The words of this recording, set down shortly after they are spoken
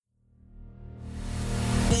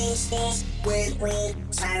this when we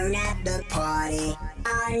turn up the party.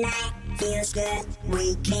 All night feels good,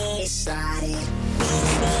 we can't decide it.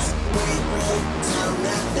 This when we turn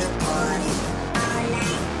up the party. All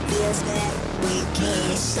night feels good, we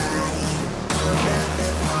can't decide it. Turn up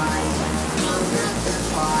the party, turn up the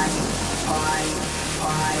party, party,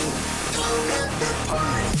 party, turn up the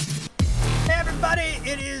party. Hey everybody,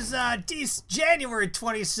 it is January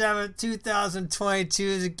 27th,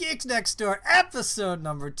 2022. The Geeks Next Door episode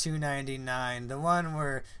number 299. The one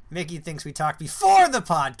where Mickey thinks we talk before the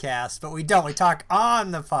podcast, but we don't. We talk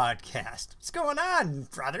on the podcast. What's going on,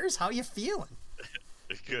 brothers? How you feeling?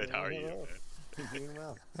 Good, how are you, man? Doing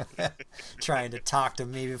well. Trying to talk to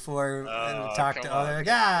me before talk to other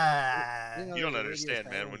guys. You don't understand,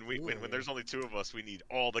 man. When there's only two of us, we need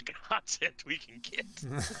all the content we can get.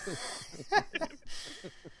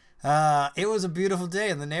 It was a beautiful day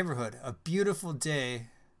in the neighborhood. A beautiful day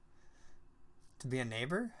to be a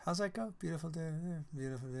neighbor. How's that go? Beautiful day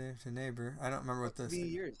to neighbor. I don't remember what this.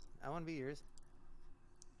 I want to be yours.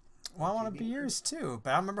 Well, I want to be yours too,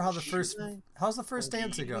 but I don't remember how the first. How's the first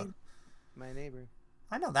dance go? My neighbor.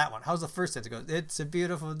 I know that one. How's the first dance go? It's a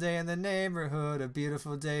beautiful day in the neighborhood. A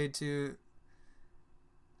beautiful day to.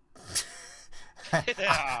 I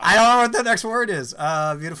don't know what the next word is.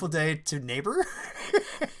 Beautiful day to neighbor.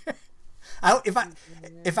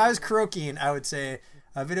 If I was croaking, I would say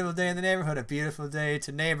a beautiful day in the neighborhood. A beautiful day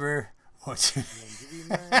to neighbor. Yeah, that's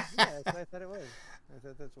what I thought it was. I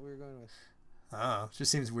thought that's what we were going with. Oh, it just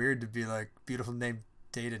seems weird to be like beautiful day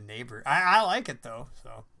to neighbor. I like it though.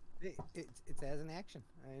 So. It's as an action.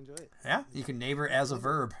 I enjoy it. Yeah, you can neighbor as a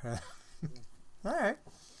verb. All right.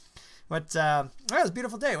 But it was a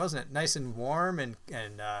beautiful day, wasn't it? Nice and warm and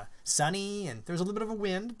sunny, and there was a little bit of a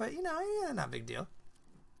wind, but not a big deal.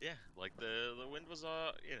 Yeah, like the wind was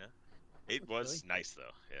it was nice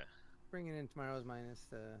though. Yeah. Bringing in tomorrow's minus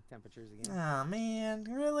temperatures again. Oh man,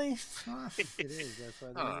 really? It is. That's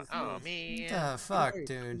why. Man. The fuck,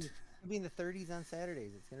 dude. It'll be in the 30s on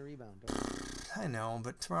Saturdays. It's gonna rebound. I know,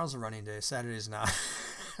 but tomorrow's a running day. Saturday's not.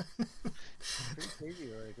 Pretty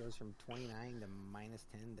crazy, or it goes from 29 to minus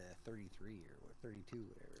 10 to 33 or 32,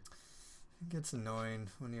 whatever. It gets annoying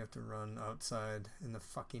when you have to run outside in the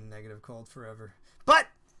fucking negative cold forever. But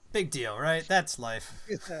big deal, right? That's life.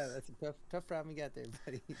 That's a tough problem you got there,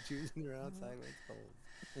 buddy. Choosing to run outside when it's cold.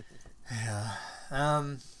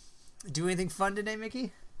 Yeah. Do anything fun today,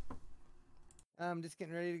 Mickey? I'm just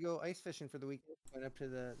getting ready to go ice fishing for the weekend. Went up to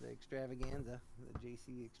the extravaganza, the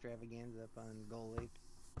JC extravaganza up on Gull Lake.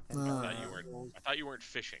 I thought you weren't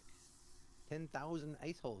fishing. 10,000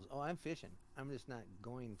 ice holes. Oh, I'm fishing. I'm just not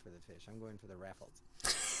going for the fish. I'm going for the raffles.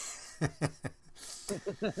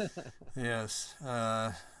 Yes.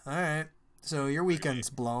 All right. So your weekend's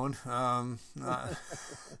blown. They're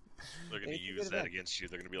going to use that against you.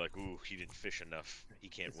 They're going to be like, ooh, he didn't fish enough. He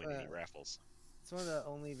can't win any raffles. It's one of the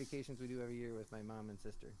only vacations we do every year with my mom and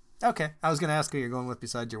sister. Okay. I was going to ask who you're going with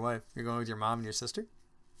besides your wife. You're going with your mom and your sister?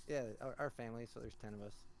 Yeah, our family, so there's 10 of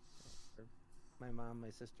us. My mom, my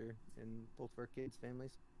sister, and both of our kids'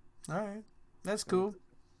 families. All right. That's cool.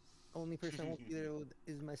 Only person I won't be there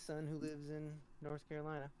is my son who lives in North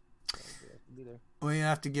Carolina. So I'll be there. Well, you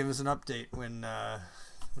have to give us an update when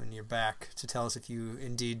you're back to tell us if you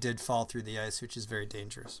indeed did fall through the ice, which is very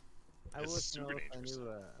dangerous. I would know if I knew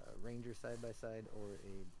a Ranger side-by-side or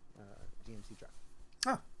a GMC truck.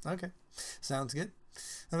 Oh, okay. Sounds good.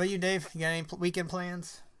 How about you, Dave? You got any weekend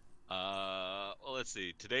plans? Well, let's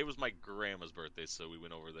see. Today was my grandma's birthday, so we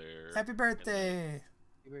went over there. Happy birthday!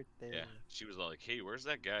 Happy birthday. Yeah, she was like, "Hey, where's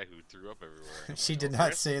that guy who threw up everywhere?" She did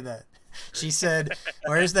not say that. She said,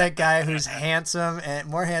 "Where's that guy who's handsome and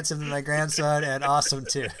more handsome than my grandson and awesome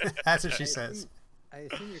too?" That's what she says. I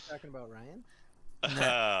assume you're talking about Ryan?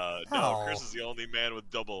 No, Chris is the only man with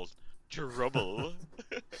double trouble.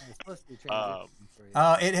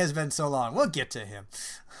 Oh, it has been so long. We'll get to him.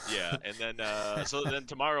 Yeah, and then then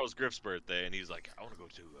tomorrow's Griff's birthday, and he's like, "I want to go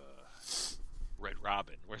to Red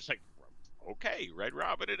Robin." We're like, "Okay, Red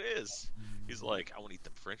Robin it is." He's like, "I want to eat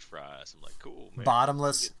them French fries." I'm like, "Cool, man."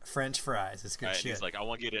 Bottomless French fries. It's good shit. He's like, "I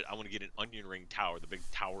want to get an onion ring tower, the big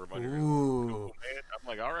tower of onion ring." Ooh. Cool, man. I'm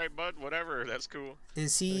like, "All right, bud, whatever. That's cool."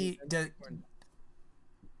 Is he?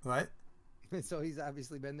 What? So he's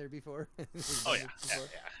obviously been there before. Oh yeah.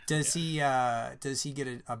 Does he get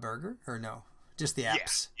a burger or no? Just the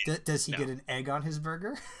apps. Yeah. Does he get an egg on his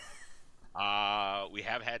burger? We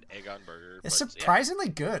have had egg on burger. It's surprisingly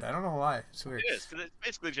good. I don't know why. It's weird. It is, because it's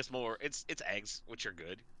basically just more. It's eggs, which are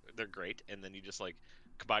good. They're great, and then you just like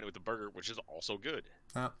combine it with the burger, which is also good.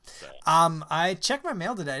 Oh. So, I checked my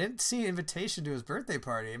mail today. I didn't see an invitation to his birthday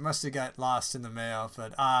party. It must have got lost in the mail,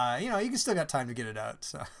 but you can still got time to get it out.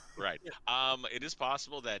 So. right. It is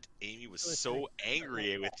possible that Amy was so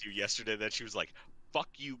angry with you yesterday that she was like, "Fuck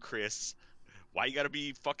you, Chris. Why you gotta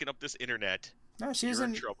be fucking up this internet?" No, she You're was in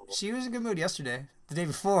in trouble. she was in good mood yesterday. The day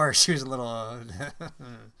before, she was a little.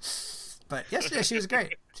 But yesterday she was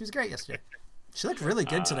great. She was great yesterday. She looked really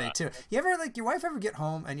good today too. You ever your wife ever get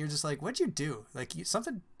home and you're just like, "What'd you do?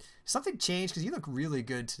 Something changed because you look really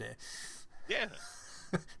good today." Yeah.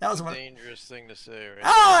 That was one. Dangerous thing to say, right?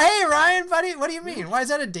 Oh, hey Ryan, buddy. What do you mean? Why is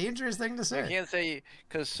that a dangerous thing to I say? can't say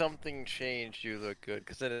because something changed. You look good,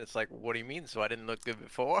 because then it's like, what do you mean? So I didn't look good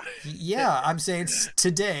before? Yeah, I'm saying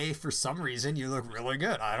today for some reason you look really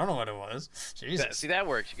good. I don't know what it was. Jesus. See, that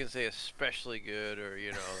works. You can say especially good, or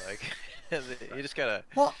like you just gotta.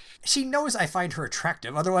 Well, she knows I find her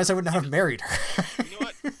attractive. Otherwise, I would not have married her. You know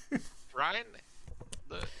what, Ryan?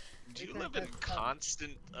 Do you live in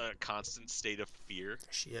constant state of fear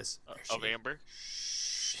She is. of Amber?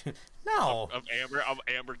 No. Of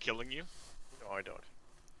Amber killing you? No, I don't.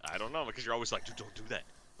 I don't know, because you're always like, "Dude, don't do that."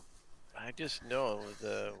 I just know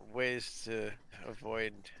the ways to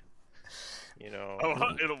avoid. In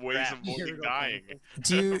ways of avoiding dying.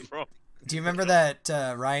 Do you remember that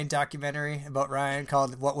Ryan documentary about Ryan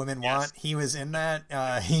called "What Women Yes. Want"? He was in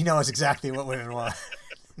that. He knows exactly what women want.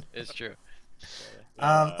 It's true.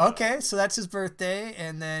 Okay, so that's his birthday,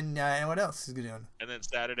 and then and what else is he doing? And then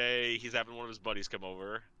Saturday, he's having one of his buddies come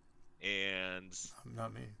over, and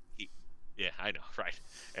Not me. yeah, I know, right?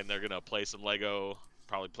 And they're gonna play some Lego,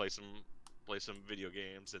 probably play some video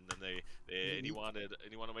games, and then and he wanted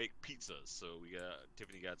to make pizzas. So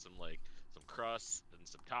Tiffany got some crusts and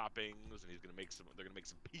some toppings, and they're gonna make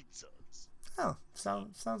some pizzas. Oh,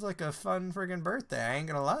 sounds like a fun friggin' birthday. I ain't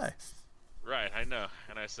gonna lie. Right, I know.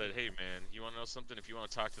 And I said, "Hey man, you want to know something? If you want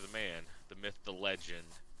to talk to the man, the myth, the legend,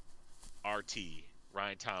 RT,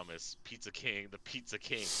 Ryan Thomas, Pizza King, the Pizza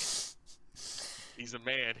King. He's the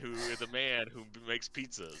man who makes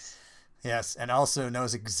pizzas." Yes, and also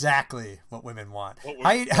knows exactly what women want.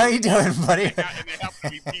 How you doing, buddy? And they have to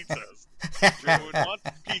be pizzas. Everyone wants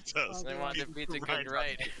pizzas. They want the pizza Ryan cooked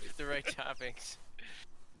right, with the right toppings.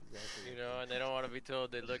 And they don't want to be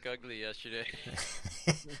told they look ugly yesterday.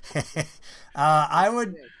 I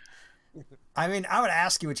would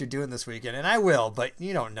ask you what you're doing this weekend, and I will, but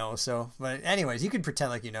you don't know. So, but anyways, you could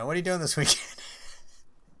pretend like you know. What are you doing this weekend?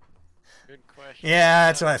 Good question. Yeah,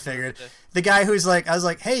 that's what I figured. The guy who's like, I was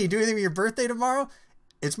like, "Hey, you do anything with your birthday tomorrow?"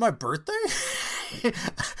 It's my birthday.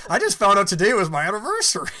 I just found out today was my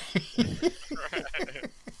anniversary.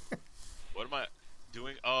 What am I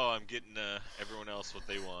doing? Oh, I'm getting everyone else what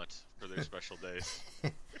they want for their special days.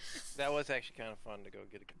 That was actually kind of fun to go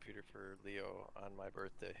get a computer for Leo on my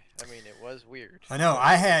birthday. I mean, it was weird. I know.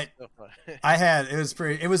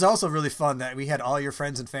 It was also really fun that we had all your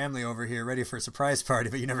friends and family over here ready for a surprise party,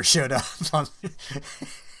 but you never showed up.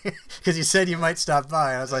 Because you said you might stop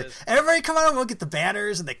by. I was like, "Everybody come on, we'll get the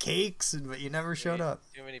banners and the cakes," but you never showed up.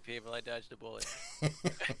 Too many people. I dodged a bullet. Hey,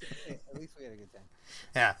 at least we had a good time.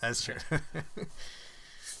 Yeah, that's true.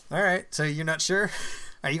 All right, so you're not sure?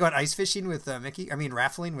 Are you going ice fishing with Mickey? I mean,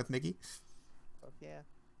 raffling with Mickey? Fuck yeah.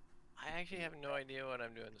 I actually have no idea what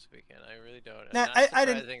I'm doing this weekend. I really don't. Nah, Not I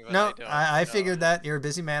surprising, didn't. but No, I don't. I No. figured that you're a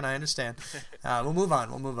busy man. I understand. We'll move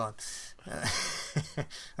on.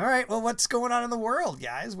 All right. Well, what's going on in the world,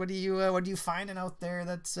 guys? What are you finding out there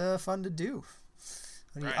that's fun to do?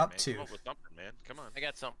 What are you Right, up man, to? Come up with something, man. Come on. I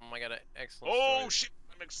got something. I got an excellent Oh story, shit!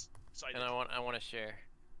 I'm excited. and I want to share.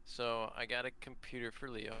 So I got a computer for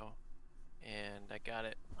Leo, and I got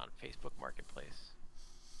it on Facebook Marketplace.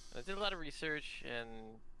 And I did a lot of research and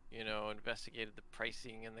investigated the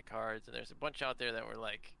pricing and the cards. And there's a bunch out there that were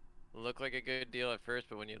look like a good deal at first,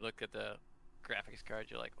 but when you look at the graphics card,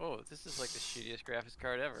 you're like, oh, this is like the shittiest graphics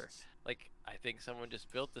card ever. I think someone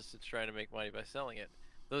just built this that's trying to make money by selling it.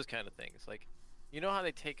 Those kind of things. You know how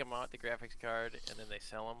they take them out, the graphics card, and then they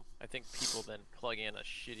sell them? I think people then plug in a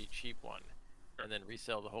shitty cheap one and then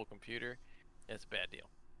resell the whole computer. It's a bad deal.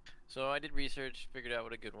 So I did research, figured out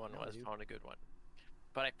what a good one was, found a good one.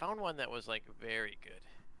 But I found one that was very good.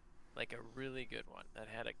 A really good one that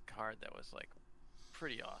had a card that was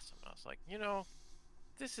pretty awesome. I was like,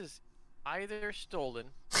 this is either stolen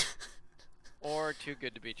or too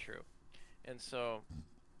good to be true. And so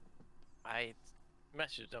I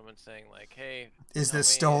messaged them and saying hey, Is this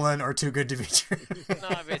stolen or too good to be true? No,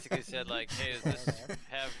 I basically said hey, does this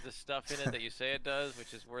have the stuff in it that you say it does,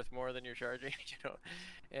 which is worth more than you're charging?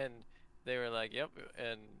 And they were like, yep.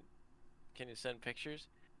 And can you send pictures?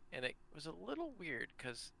 And it was a little weird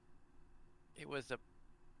because it was a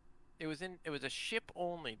it was a ship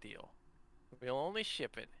only deal. We'll only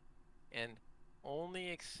ship it, and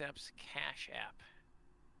only accepts Cash App.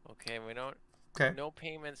 Okay, we don't. Okay. No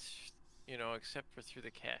payments, except for through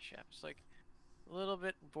the Cash App. It's like a little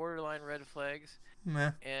bit borderline red flags.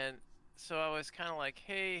 Meh. And so I was kind of like,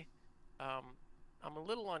 hey, I'm a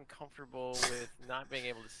little uncomfortable with not being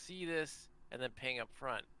able to see this and then paying up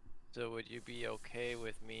front. So would you be okay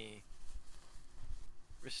with me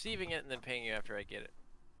receiving it and then paying you after I get it?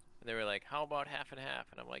 And they were like, how about half and half?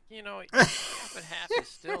 And I'm like, half and half is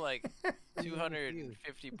still like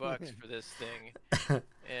 $250 for this thing.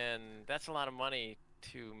 And that's a lot of money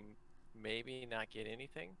to maybe not get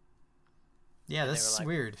anything. Yeah, And they that's were like-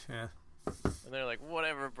 weird. Yeah. And they're like,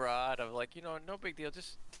 whatever, broad. I'm like, no big deal.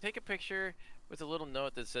 Just take a picture with a little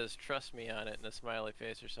note that says "trust me" on it and a smiley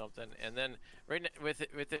face or something. And then with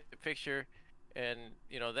the picture, and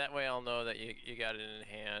that way I'll know that you got it in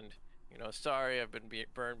hand. Sorry, I've been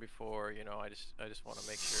burned before. I just want to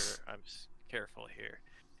make sure I'm careful here.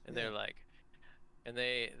 And they're like, and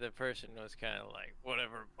the person was kind of like,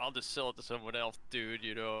 whatever, I'll just sell it to someone else, dude.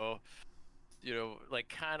 Like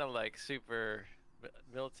kind of like super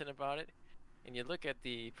militant about it. And you look at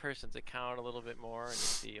the person's account a little bit more, and you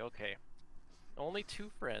see, okay, only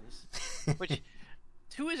 2 friends, which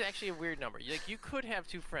 2 is actually a weird number. You could have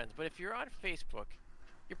 2 friends, but if you're on Facebook,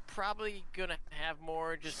 you're probably gonna have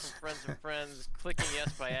more just from friends of friends clicking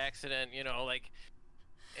yes by accident.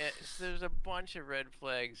 So there's a bunch of red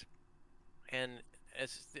flags. And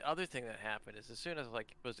the other thing that happened is, as soon as I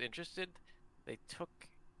was interested, they took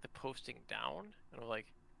the posting down, and were like,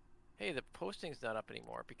 hey, the posting's not up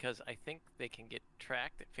anymore because I think they can get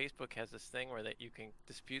tracked. Facebook has this thing where that you can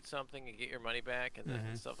dispute something and get your money back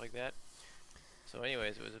and stuff like that. So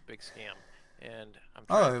anyways, it was a big scam. And I'm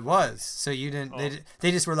trying It was. So you didn't. They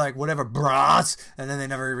just were like, whatever, bras, and then they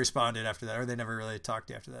never responded after that, or they never really talked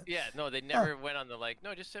to you after that. Yeah, no, they never went on the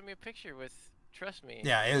no, just send me a picture with trust me.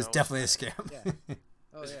 Yeah, it was definitely a scam. Yeah.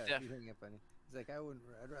 Oh It's yeah, you hang up on it. It's like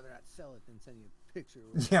I'd rather not sell it than send you a picture.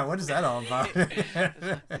 Yeah, what is that all about?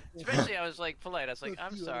 Especially, I was like polite. I was like, I'm I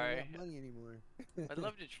don't sorry. want money anymore. I'd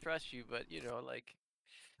love to trust you, but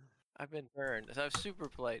I've been burned. So I was super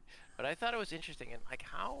polite. But I thought it was interesting, and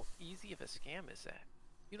how easy of a scam is that?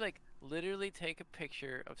 You literally take a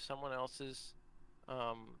picture of someone else's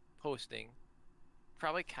posting,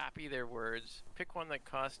 probably copy their words, pick one that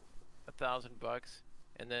costs $1,000,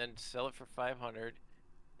 and then sell it for $500,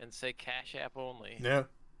 and say Cash App only. Yeah.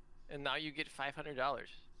 And now you get $500.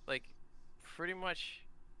 Pretty much,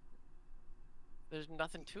 there's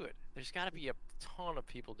nothing to it. There's got to be a ton of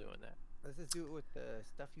people doing that. Let's just do it with the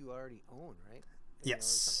stuff you already own, right? Yes.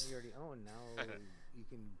 Something you already own. Now you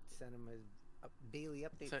can send them as daily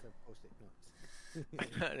updates of post-it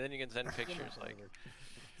notes. And then you can send pictures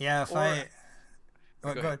Yeah, if Or- I.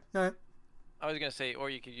 Oh, Go go ahead. No. I was gonna say,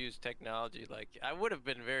 or you could use technology. I would have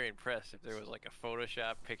been very impressed if there was a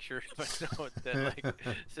Photoshop picture of a note that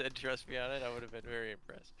said "trust me" on it. I would have been very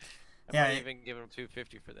impressed. I might even give them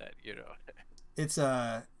 $250 for that. It's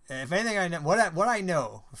if anything, I know what I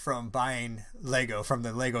know from buying Lego from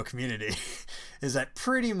the Lego community is that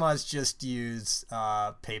pretty much just use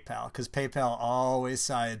PayPal, because PayPal always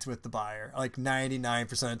sides with the buyer.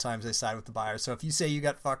 99% of the times they side with the buyer. So if you say you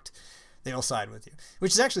got fucked, they'll side with you,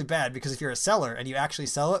 which is actually bad, because if you're a seller and you actually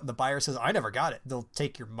sell it and the buyer says, I never got it, they'll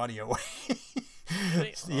take your money away.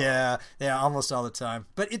 Really? Yeah, almost all the time.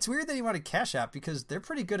 But it's weird that he wanted Cash App, because they're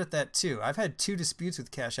pretty good at that too. I've had 2 disputes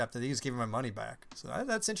with Cash App that they just gave me my money back. So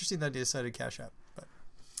that's interesting that they decided Cash App.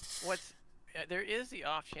 But there is the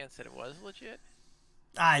off chance that it was legit.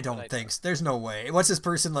 I don't think so. There's no way. What's this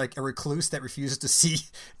person, a recluse that refuses to see?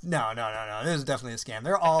 No. This is definitely a scam.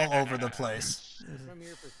 They're all over the place. From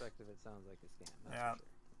your perspective, it sounds like a scam. That's Yeah.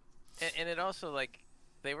 for sure. And it also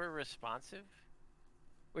they were responsive,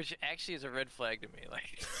 which actually is a red flag to me.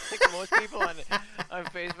 Like most people on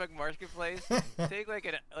Facebook Marketplace take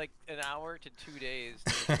an hour to 2 days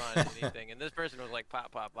to respond to anything, and this person was like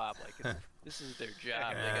pop. This is their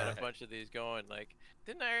job. They got a bunch of these going.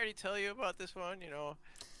 Didn't I already tell you about this one?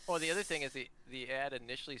 Oh, the other thing is the ad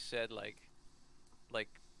initially said like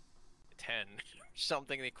 10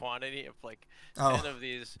 something, the quantity of 10 of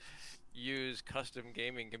these used custom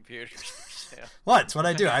gaming computers. What's what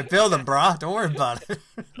I do? I build them, brah. Don't worry about it.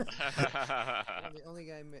 I'm the only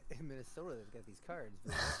guy in Minnesota that's got these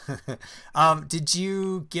cards. Did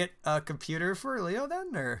you get a computer for Leo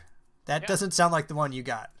then, or that Yeah. doesn't sound like the one you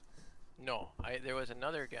got? No, there was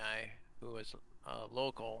another guy who was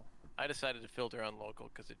local. I decided to filter on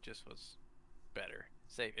local because it just was better.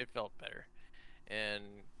 It felt better, and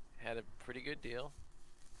had a pretty good deal.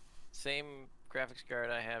 Same graphics card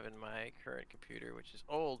I have in my current computer, which is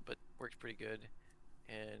old but works pretty good,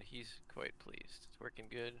 and he's quite pleased. It's working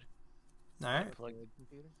good. All right. Plug- Old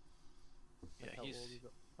computer? yeah, How he's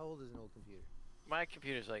how old is an old computer? my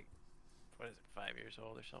computer's like, what is it, 5 years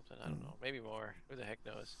old or something? I don't know, maybe more. Who the heck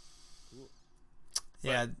knows? Cool.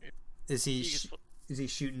 Yeah. But Is he he gets- is he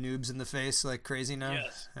shooting noobs in the face like crazy now?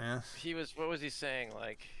 Yes. Yeah. he was. What was he saying?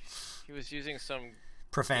 Like, he was using some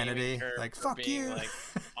Profanity. gaming term Like for fuck being, you. like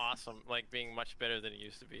awesome, like being much better than he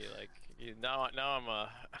used to be. Like now I'm now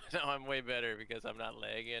I'm way better because I'm not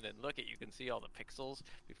lagging. And look at, you can see all the pixels.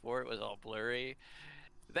 Before it was all blurry.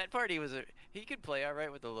 That part he could play all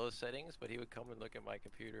right with the low settings, but he would come and look at my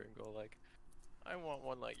computer and go like, I want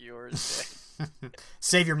one like yours.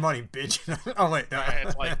 Save your money, bitch. Oh wait. No.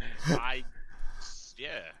 It's like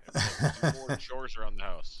do more chores around the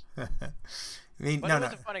house. I mean, But no, it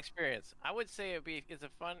was no. a fun experience. I would say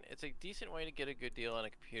it's a decent way to get a good deal on a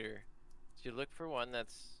computer. So you look for one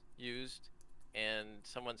that's used and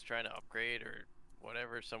someone's trying to upgrade or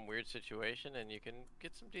whatever, some weird situation, and you can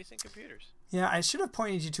get some decent computers. Yeah, I should have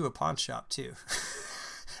pointed you to a pawn shop too.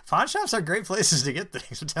 Pawn shops are great places to get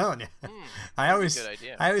things. I'm telling you. I always, good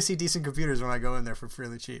idea. I always see decent computers when I go in there for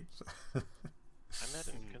fairly cheap. So. I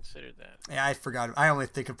hadn't considered that. Yeah, I forgot. I only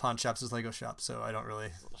think of pawn shops as Lego shops, so I don't really.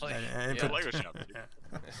 Like, I didn't yeah, put- Lego shop. Dude.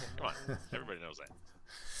 Come on, everybody knows that.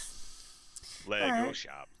 Lego Alright.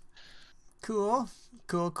 shop. Cool.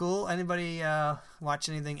 Anybody watch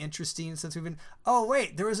anything interesting since we've been? Oh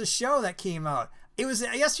wait, there was a show that came out. It was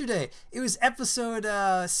yesterday. It was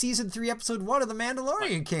season 3, episode 1 of The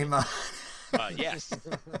Mandalorian came out. Yes.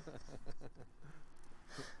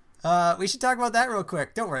 We should talk about that real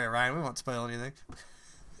quick. Don't worry, Ryan. We won't spoil anything.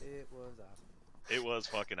 It was awesome. It was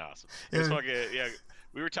fucking awesome. It It was was- fucking, yeah.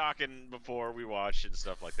 We were talking before we watched and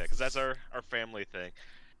stuff like that, because that's our family thing.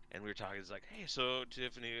 And we were talking. It's like, hey, so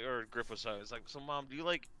Tiffany or Griff was talking. It's like, so Mom, do you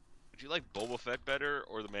like Boba Fett better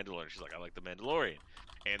or the Mandalorian? She's like, I like the Mandalorian.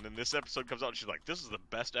 And then this episode comes out, and she's like, this is the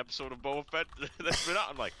best episode of Boba Fett that's been out.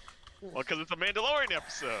 I'm like, well, because it's a Mandalorian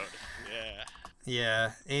episode. Yeah.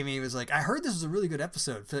 Yeah, Amy was like, I heard this was a really good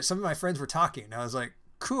episode. Some of my friends were talking. And I was like,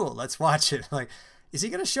 cool, let's watch it. Like, is he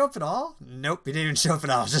gonna show up at all? Nope, he didn't even show up at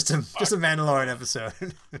all. Just a Mandalorian episode.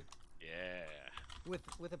 Yeah.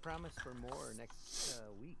 With a promise for more next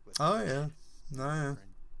week. With Oh yeah, no, I gotta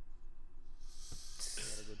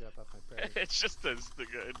go drop off my prize. It's just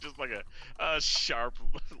like a sharp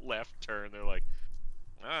left turn. They're like,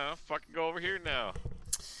 fucking go over here now.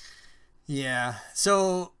 yeah.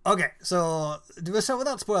 So okay, so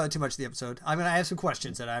without spoiling too much of the episode, I have some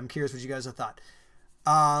questions that I'm curious what you guys have thought.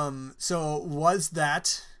 So was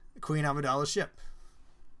that Queen Amidala's ship?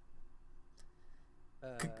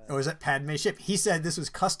 Or was that Padme's ship? He said this was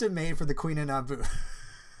custom made for the Queen of Naboo.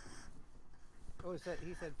 Oh, he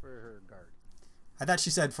said for her guard. I thought she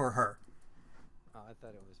said for her. Oh, I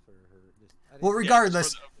thought it was for her. I didn't- Well,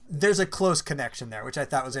 regardless, for there's a close connection there, which I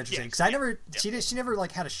thought was interesting. Yes, Because I yeah, never, yeah. she never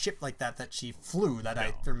like had a ship like that she flew that I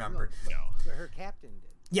No. remember. No. But her captain did.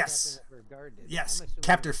 The Yes. Captain of her guard did. Yes, I'm assuming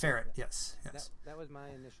Captain it was Ferret. that. Yes. That was my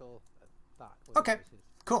initial thought. was Okay. it was his.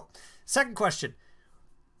 Cool. Second question: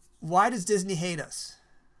 why does Disney hate us?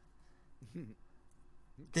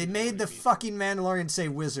 They made the fucking Mandalorian say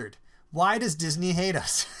wizard. Why does Disney hate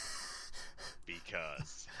us?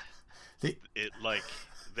 Because They-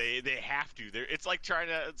 they have to. It's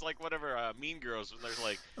like whatever Mean Girls when there's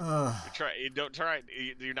like Ugh.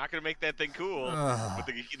 you're not gonna make that thing cool, Ugh. but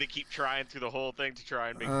they keep trying through the whole thing to try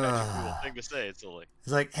and make that a cool thing to say. It's like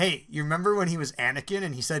It's like, hey, you remember when he was Anakin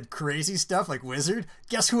and he said crazy stuff like wizard?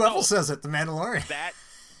 Guess who else says it? The Mandalorian.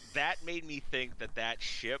 that made me think that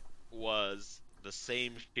ship was the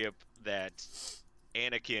same ship that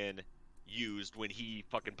Anakin used when he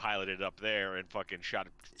fucking piloted it up there and fucking shot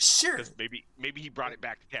it. Sure. Because maybe he brought it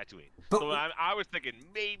back to Tatooine. But- So I was thinking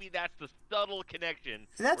maybe that's the subtle connection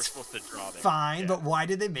That's we're supposed to draw there. fine, Yeah. but why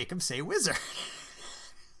did they make him say wizard?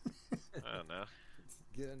 I don't know.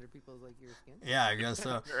 Get under people's like your skin. Yeah, I guess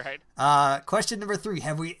so. Right? Question number 3: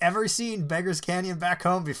 have we ever seen Beggar's Canyon back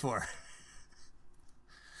home before?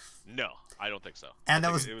 No, I don't think so. And I that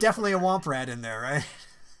think was it definitely a Womp Rat in there, right?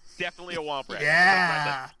 definitely a Womp Rat.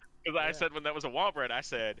 Yeah. Because I said when that was a Womp Rat, I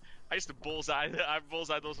said I used to bullseye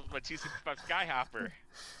those with my T-65 Skyhopper.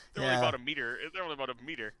 They're Yeah. only about a meter. They're only about a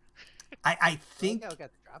meter. I think, I got the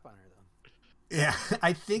drop on her though. yeah,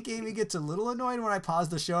 I think Amy gets a little annoyed when I pause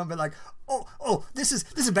the show and be like, oh, this is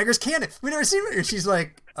Beggar's Canyon. We never seen it. And she's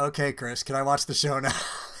like, okay, Chris, can I watch the show now?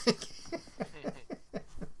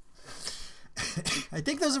 I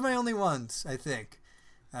think those are my only ones. I think.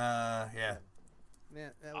 Yeah.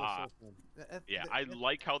 Man, that was so fun. Yeah, I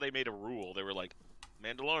like how they made a rule. They were like,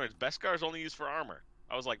 Mandalorians. Beskar is only used for armor.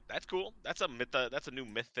 I was like, that's cool. That's a myth. That's a new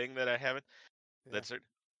myth thing that I haven't. Yeah. That's it.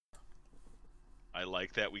 I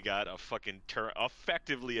like that we got a fucking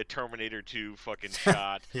effectively a Terminator 2 fucking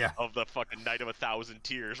shot Yeah. of the fucking Knight of 1,000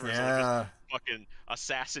 Tears, where it's like Yeah. just fucking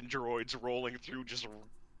assassin droids rolling through, just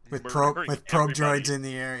With probe murdering droids everybody. in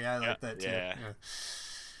the air. Yeah, I like Yeah, that too.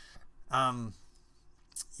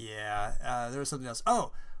 yeah. There was something else.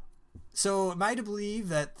 Oh, so am I to believe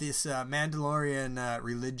that this Mandalorian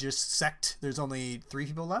religious sect, there's only 3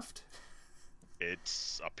 people left?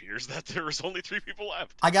 It appears that there was only 3 people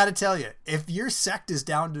left. I got to tell you, if your sect is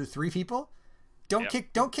down to 3 people, don't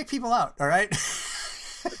kick people out. All right.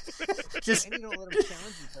 Just And you don't let them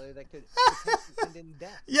challenge each other. That could potentially end in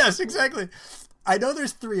death. yes, exactly. I know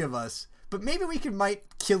there's 3 of us, but maybe we might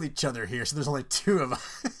kill each other here. So there's only 2 of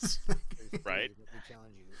us. There's Right. three that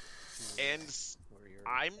challenge you to And where you're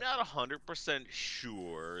I'm not 100%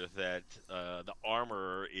 sure that the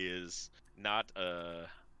armor is not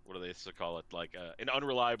what do they used to call it, like an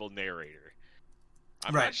unreliable narrator.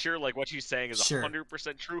 I'm Right. not sure like what she's saying is Sure.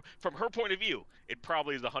 100% true. From her point of view, it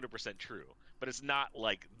probably is 100% true, but it's not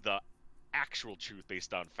like the actual truth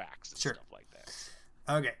based on facts and Sure. stuff like that.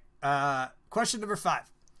 Okay. Question number 5.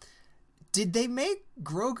 Did they make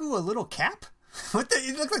Grogu a little cap?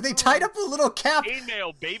 It looked like they tied up a little cap.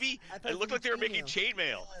 Chainmail, baby! I thought It looked like they were making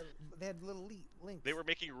chainmail. They had little links. They were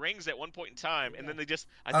making rings at one point in time, and then they just,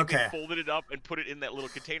 I think Okay. they folded it up and put it in that little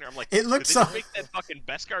container. I'm like, It looked did they so- just make that fucking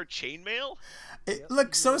Beskar chainmail? It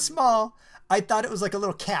looked so small. I thought it was like a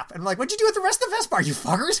little cap. And I'm like, what'd you do with the rest of the Vespar, you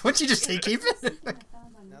fuckers? What'd you just say keep it?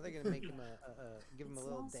 Now they're gonna make him give him a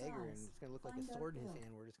little dagger, and it's gonna look like a sword in his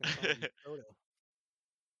hand. We're just gonna call him Frodo.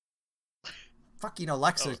 Fucking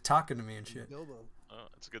Alexa Oh. talking to me and shit. Bilbo. Oh,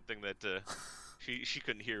 it's a good thing that she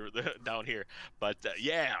couldn't hear down here. But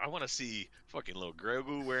yeah, I want to see fucking little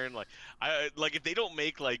Grogu wearing like if they don't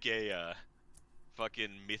make like a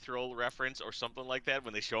fucking mithril reference or something like that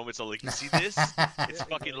when they show him, it's like, you see this? It's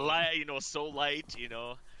fucking light, so light, and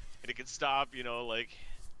it can stop, like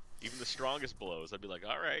even the strongest blows. I'd be like,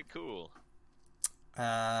 all right, cool.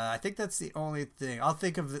 I think that's the only thing. I'll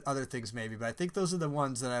think of the other things maybe, but I think those are the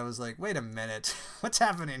ones that I was like, wait a minute, what's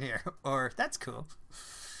happening here? Or that's cool.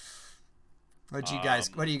 What do you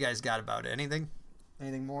guys got about it? Anything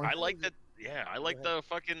more? I like that. Yeah, I like the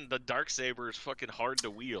Darksaber is fucking hard to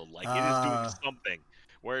wield. Like it is doing something.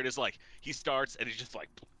 Where it is like he starts and it's like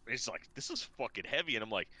this is fucking heavy, and I'm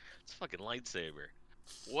like, it's a fucking lightsaber.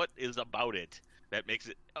 What is about it that makes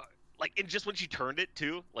it like? And just when she turned it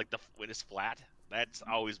too, like when it's flat, that's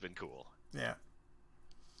always been cool. Yeah.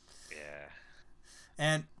 Yeah.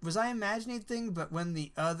 And was I imagining thing? But when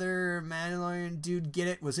the other Mandalorian dude get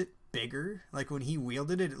it, was it bigger? Like when he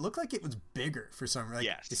wielded it, it looked like it was bigger for some reason. Like,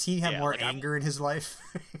 Yes. does he have Yeah, more like anger in his life?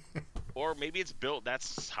 Or maybe it's built.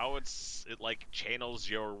 That's how it like channels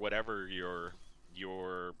your whatever your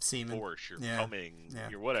Semen. force, your Yeah. coming, Yeah.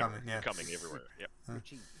 your whatever, Coming, yeah. you're coming everywhere. Yep. Your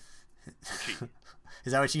chi. Your chi.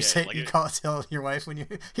 Is that what you Yeah, say? like You tell your wife when you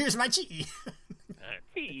here's my chi.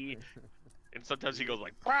 And sometimes he goes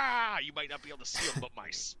like, "Bah! You might not be able to see them, but my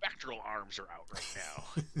spectral arms are out right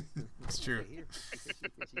now." It's true. Right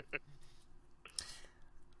here.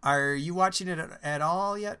 Are you watching it at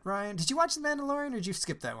all yet, Ryan? Did you watch The Mandalorian, or did you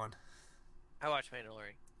skip that one? I watched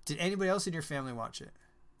Mandalorian. Did anybody else in your family watch it?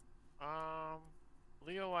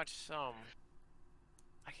 Leo watched some.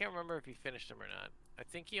 I can't remember if he finished them or not. I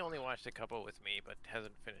think he only watched a couple with me, but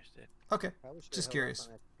hasn't finished it. Okay, Probably should've just held off curious.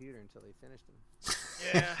 on that computer until they finished them.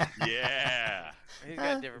 Yeah, Yeah. he's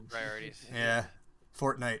got different priorities. Yeah,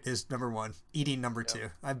 Fortnite is number 1. Eating number 2.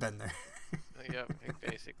 I've been there. Yep,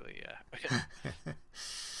 basically, yeah.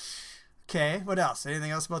 Okay, what else? Anything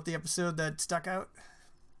else about the episode that stuck out?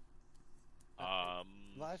 A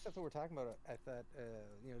lot of stuff that we're talking about, I thought,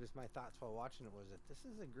 just my thoughts while watching it was that this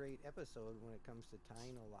is a great episode when it comes to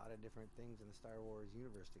tying a lot of different things in the Star Wars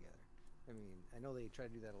universe together. I mean, I know they try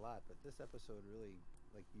to do that a lot, but this episode really,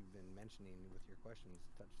 like you've been mentioning with your questions,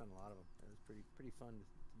 touched on a lot of them. It was pretty fun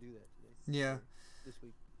to do that today. Yeah. This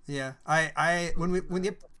week. Yeah,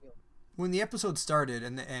 when the episode started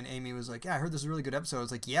and Amy was like, "Yeah, I heard this is a really good episode," I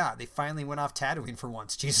was like, "Yeah, they finally went off Tatooine for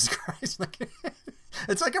once." Jesus Christ! Like,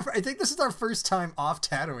 it's like I think this is our first time off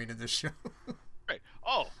Tatooine in this show. Right.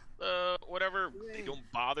 Oh, whatever. They don't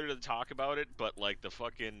bother to talk about it, but like the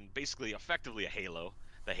fucking basically effectively a Halo.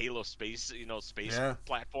 The Halo space, Yeah.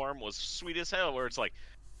 platform was sweet as hell. Where it's like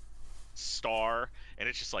star, and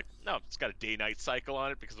it's just like no, it's got a day-night cycle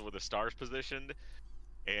on it because of where the star's positioned,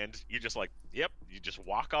 and you're just like, yep, you just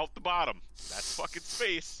walk out the bottom. That's fucking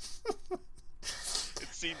space. It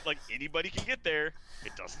seems like anybody can get there.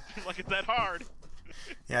 It doesn't seem like it's that hard.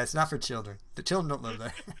 Yeah, it's not for children. The children don't live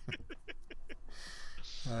there.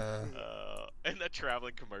 And that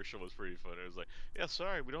traveling commercial was pretty funny. It was like, yeah,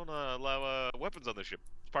 sorry, we don't allow weapons on the ship.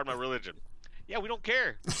 It's part of my religion. Yeah, we don't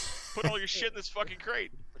care. Put all your shit in this fucking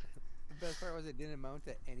crate. The best part was it didn't amount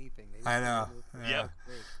to anything. They I know. just- Yeah.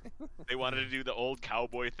 Yep. They wanted to do the old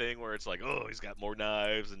cowboy thing where it's like, oh, he's got more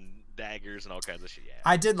knives and daggers and all kinds of shit. Yeah.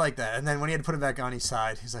 I did like that. And then when he had to put it back on, he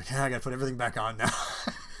sighed. He's like, I got to put everything back on now.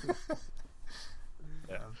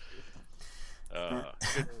 Good times.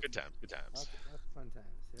 Good times. That's fun times.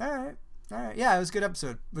 Yeah. All right. All right. Yeah, it was a good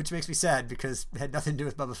episode, which makes me sad because it had nothing to do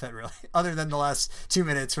with Boba Fett, really. Other than the last 2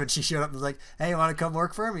 minutes when she showed up and was like, hey, you want to come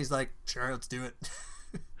work for him? He's like, sure, let's do it.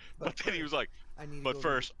 But then he was like, I need to but go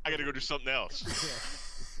first, I gotta go do something else.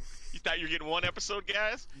 Yeah. You thought you were getting one episode,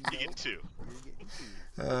 guys? You get two. You're getting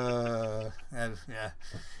two. Yeah.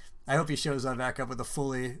 I hope he shows up back up with a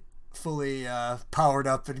fully powered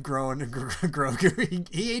up and grown Grogu.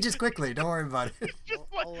 He ages quickly. Don't worry about it. Just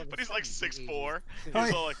All like, of but a he's like sudden, 6'4". Oh,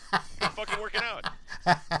 He's all like, I'm fucking working out.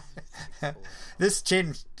 This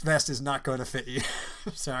chain vest is not going to fit you.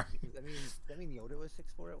 Sorry. I mean, Yoda was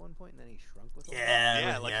 6'4" at one point, and then he shrunk with old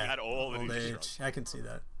Yeah, like he got old and he age. just I can see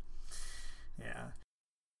that. Yeah.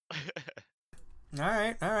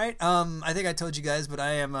 All right. I think I told you guys, but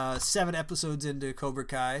I am 7 episodes into Cobra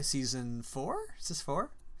Kai season 4. Is this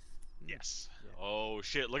 4? Yes. Oh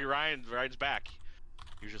shit! Look at Ryan. Ryan's back.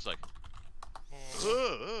 He was just like,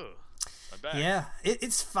 I'm back. Yeah,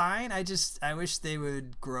 it's fine. I wish they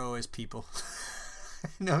would grow as people.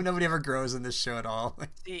 No, nobody ever grows in this show at all.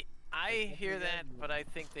 See, I hear that, but I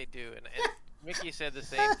think they do. And Mickey said the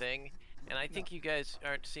same thing. And I think you guys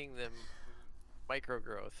aren't seeing the micro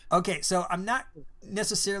growth. Okay, so I'm not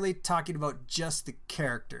necessarily talking about just the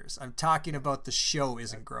characters. I'm talking about the show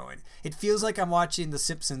isn't growing. It feels like I'm watching The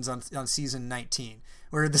Simpsons on season 19,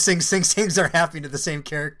 where the things are happening to the same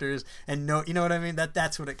characters, and no, you know what I mean?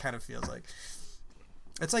 That's what it kind of feels like.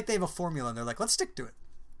 It's like they have a formula, and they're like, let's stick to it.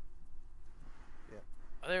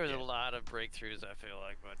 There was a lot of breakthroughs, I feel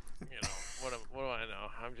like, but you know, what do I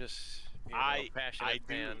know? I'm just a passionate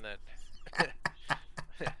fan that.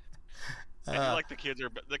 I do like the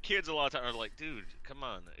kids a lot of times are like, dude, come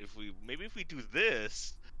on, if we do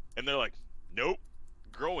this, and they're like, nope,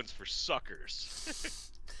 growing's for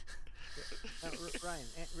suckers. Ryan,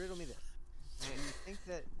 riddle me this. Do you think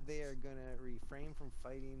that they are gonna refrain from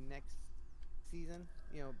fighting next season?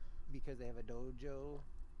 You know, because they have a dojo,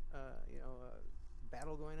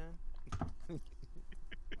 battle going on.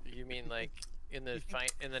 You mean like in the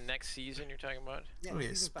in the next season you're talking about? Oh yeah,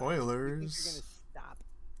 season 5. spoilers. Do you think they're gonna stop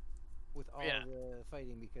with all the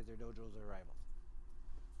fighting because their dojos are rivals?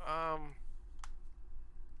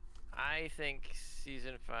 I think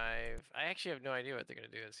season 5. I actually have no idea what they're gonna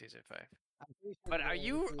do in season 5. I'm pretty sure But they're are going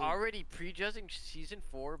you to- already prejudging season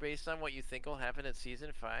 4 based on what you think will happen in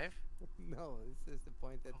season 5? No, it's just the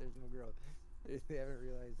point that there's no growth. They haven't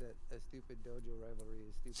realized that a stupid dojo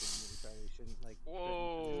rivalry is stupid, and they probably shouldn't like.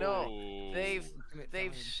 Whoa. No, they've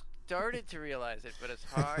They've started to realize it, but it's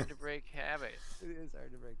hard to break habits. It is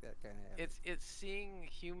hard to break that kind of habit. It's seeing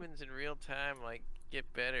humans in real time like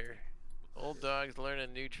get better. Old dogs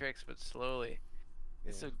learning new tricks, but slowly.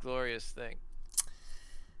 It's Yeah. a glorious thing.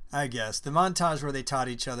 I guess the montage where they taught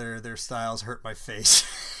each other their styles hurt my face.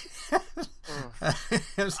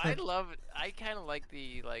 I love it. I kind of like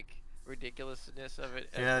the ridiculousness of it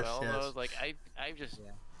as Yes, well. yes. Though. Like I just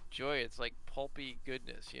enjoy it. It's like pulpy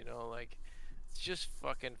goodness, you know. Like it's just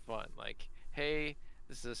fucking fun. Like, hey,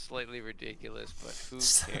 this is slightly ridiculous, but who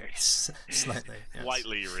cares? Slightly. Yes.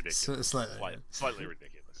 Slightly ridiculous. Slightly. Slightly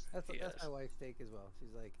ridiculous. That's Yes. my wife's take as well.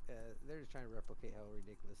 She's like, they're just trying to replicate how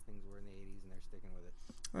ridiculous things were in the '80s, and they're sticking with it.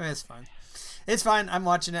 It's fine. It's fine. I'm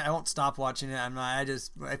watching it. I won't stop watching it. I'm not.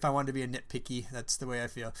 If I wanted to be a nitpicky, that's the way I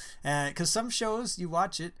feel. And because some shows you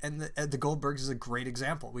watch it, and the Goldbergs is a great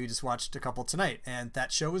example. We just watched a couple tonight, and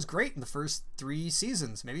that show was great in the first 3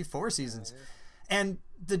 seasons, maybe 4 seasons. And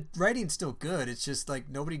the writing's still good. It's just like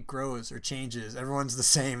nobody grows or changes. Everyone's the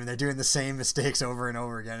same, and they're doing the same mistakes over and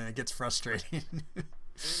over again, and it gets frustrating.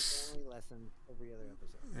 Only lesson every other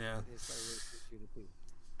episode. Yeah. It's like 2 to 2.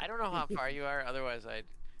 I don't know how far you are. Otherwise, I'd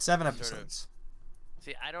 7 Sort of. episodes.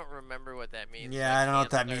 see. I don't remember what that means. Yeah, I don't know what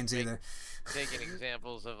that can't means start either. Taking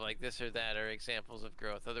examples of like this or that or examples of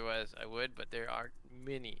growth. Otherwise, I would. But there are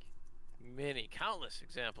many, countless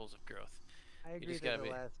examples of growth. I agree just that gotta the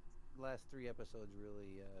be- last 3 episodes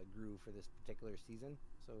really grew for this particular season.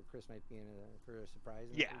 So Chris might be in for a surprise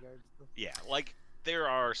in Yeah. that regard. Still. Yeah, like there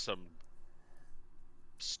are some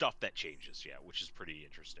stuff that changes, which is pretty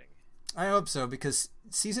interesting. I hope so, because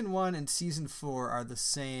season 1 and season 4 are the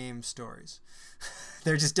same stories.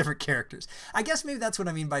 They're just different characters. I guess maybe that's what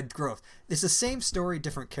I mean by growth. It's the same story,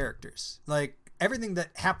 different characters. Like, everything that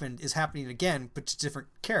happened is happening again, but to different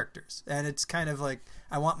characters. And it's kind of like,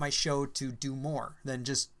 I want my show to do more than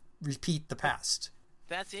just repeat the past.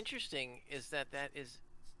 That's interesting, is that is...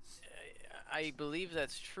 I believe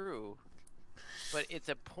that's true, but it's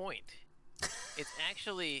a point. It's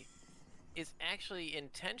actually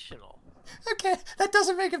intentional. Okay, that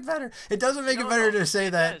doesn't make it better. It doesn't make it better to say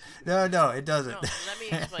that. Does. No, it doesn't. No, let me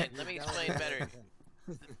explain. Let me explain better.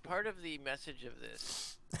 Part of the message of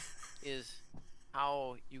this is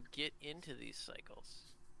how you get into these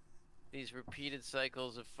cycles, these repeated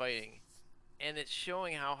cycles of fighting, and it's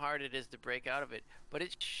showing how hard it is to break out of it. But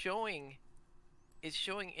it's showing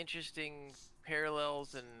interesting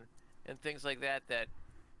parallels and things like that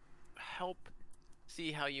help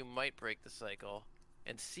see how you might break the cycle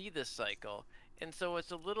and see this cycle. And so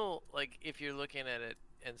it's a little like, if you're looking at it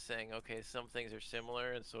and saying, okay, some things are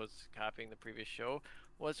similar and so it's copying the previous show,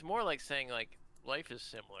 well, it's more like saying, like, life is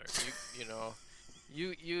similar.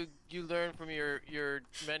 You learn from your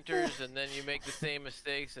mentors, and then you make the same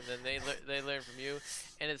mistakes, and then they learn from you.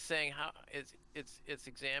 And it's saying how it's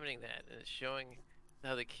examining that, and it's showing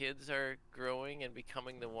how the kids are growing and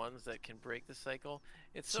becoming the ones that can break the cycle.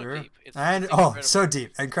 It's so deep. It's so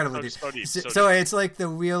deep, incredibly deep. So it's like the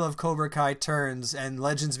wheel of Cobra Kai turns and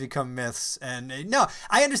legends become myths. And no,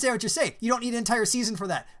 I understand what you're saying. You don't need an entire season for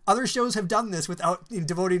that. Other shows have done this without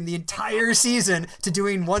devoting the entire season to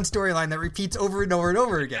doing one storyline that repeats over and over and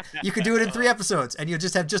over again. You could do it in 3 episodes, and you'll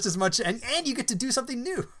just have just as much, and you get to do something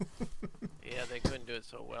new. Yeah, they couldn't do it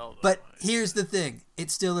so well, though. But here's the thing: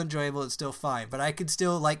 it's still enjoyable. It's still fine. But I could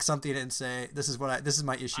still like something and say, "This is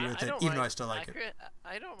my issue with it," even though I still like it.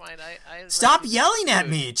 I don't mind. I Stop yelling at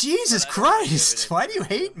me, Jesus Christ! Why do you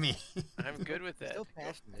hate me? I'm good with that. Still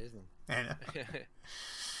passionate, isn't he? I know.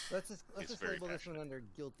 Let's just label this one under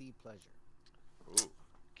guilty pleasure. Ooh,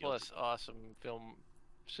 Plus, awesome film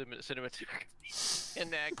cinematography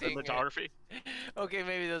and acting. cinematography. Okay,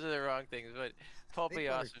 maybe those are the wrong things, but pulpy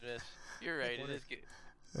awesomeness. You're right. It is good.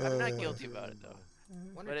 I'm not guilty about it though.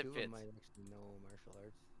 One But or it two of fits. them might actually know martial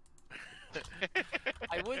arts.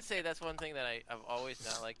 I would say that's one thing that I've always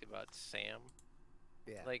not liked about Sam.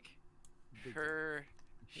 Yeah. Like, Big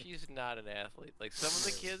she's not an athlete. Like, some of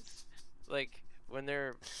the kids, like, when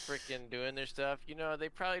they're freaking doing their stuff, they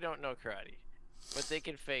probably don't know karate, but they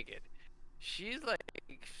can fake it. She's like,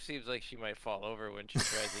 seems like she might fall over when she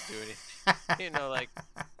tries to do anything.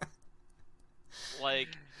 Like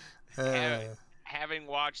having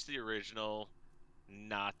watched the original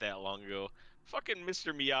not that long ago, fucking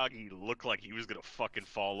Mr. Miyagi looked like he was gonna fucking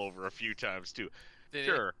fall over a few times too.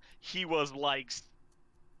 Sure, he was like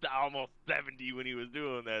almost 70 when he was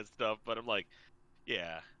doing that stuff, but I'm like,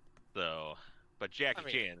 yeah. So, but Jackie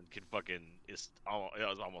Chan was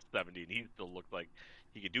almost 70, and he still looked like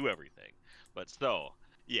he could do everything. But so,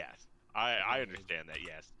 yes, I understand that.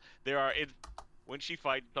 Yes, there are. When she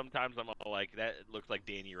fights, sometimes I'm all like, that looks like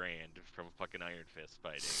Danny Rand from fucking Iron Fist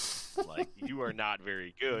fighting. Like, you are not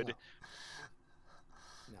very good.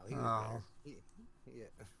 No, he was better. He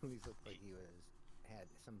at least looked like he had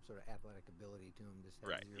some sort of athletic ability to him. Just had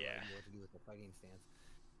Right, zero yeah. idea what to do with the fighting stance.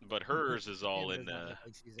 But hers is all Him in does not look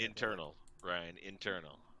like she's athletic. internal, Ryan.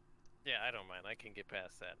 Internal. Yeah, I don't mind. I can get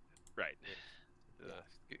past that. Right.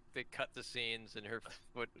 They cut the scenes, and her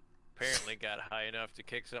foot apparently got high enough to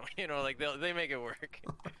kick some. Like they make it work.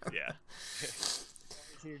 Yeah.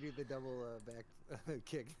 So you do the double back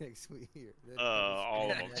kick next week. All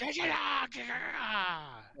of them. She's Yeah. do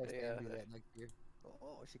that next year.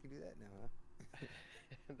 Oh, she can do that now, huh?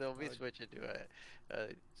 They'll be switching to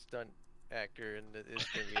a stunt actor, and it's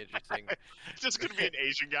gonna be interesting. It's just gonna be an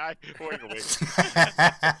Asian guy wearing a wig.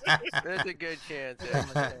 There's a good chance.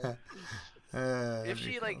 If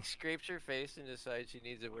she scrapes her face and decides she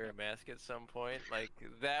needs to wear a mask at some point,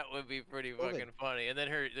 that would be pretty fucking funny. And then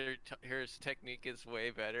her technique is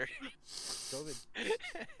way better. COVID.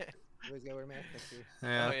 Everybody's gotta wear a mask next year.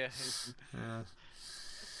 Yeah. Oh yeah. Yeah.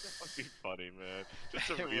 That would be funny, man. Just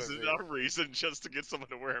It a would reason, be. a reason just to get someone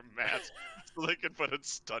to wear a mask so they can put a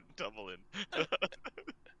stunt double in. Yeah.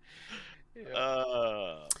 When Man,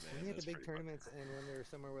 they have that's the big pretty funny. tournaments and when they're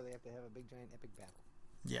somewhere where they have to have a big giant epic battle.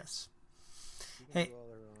 Yes. You can Hey, do all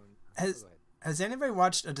their own. has- Go ahead. Has anybody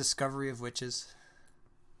watched A Discovery of Witches?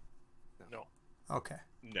 No. Okay.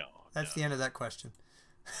 No. That's no. the end of that question.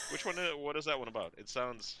 Which one? What is that one about? It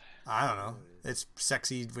sounds. I don't know. It's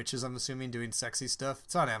sexy witches, I'm assuming, doing sexy stuff.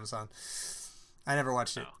 It's on Amazon. I never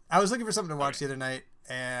watched it. No. I was looking for something to watch the other night,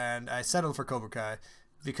 and I settled for Cobra Kai.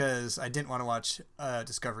 because I didn't want to watch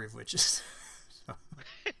Discovery of Witches. So.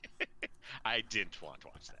 I didn't want to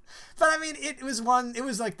watch that. But I mean, it was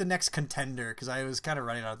like the next contender because I was kind of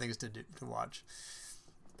running out of things to watch.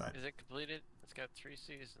 But Is it completed? It's got 3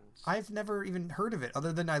 seasons. I've never even heard of it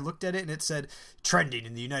other than I looked at it and it said trending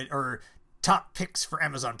in the top picks for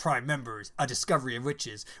Amazon Prime members, A Discovery of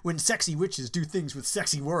Witches. When sexy witches do things with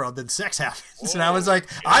sexy world, then sex happens. And I was like,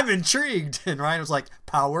 I'm intrigued. And Ryan was like,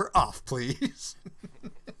 power off, please.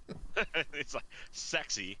 It's like,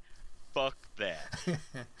 sexy, fuck that. I'm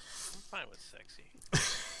fine with sexy.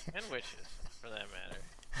 And witches, for that matter.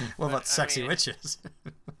 What But, about sexy I mean, witches?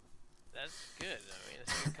 That's good. I mean,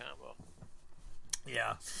 it's a good combo.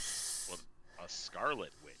 Yeah. Well, a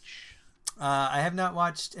Scarlet Witch. I have not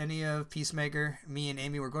watched any of Peacemaker. Me and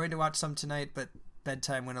Amy were going to watch some tonight, but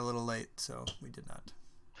bedtime went a little late, so we did not.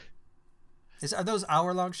 Are those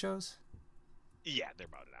hour-long shows? Yeah, they're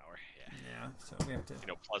about an hour. Yeah. Yeah, so we have to... You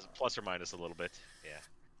know, plus or minus a little bit.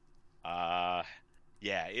 Yeah.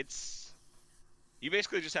 Yeah, it's... You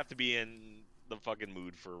basically just have to be in the fucking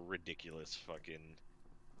mood for ridiculous fucking...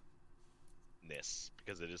 ness,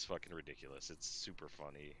 because it is fucking ridiculous. It's super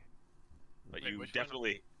funny. But Wait, you which one?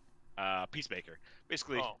 definitely... Peacemaker.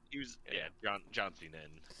 Basically, he was... yeah. John Cena.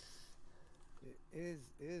 And It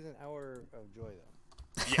is an hour of joy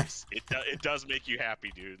though. yes, it does make you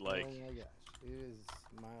happy, dude. Like, Oh my gosh, it is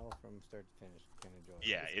smile from start to finish kind of joy.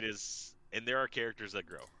 yeah, it is. And there are characters that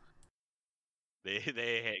grow. They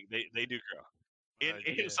do grow.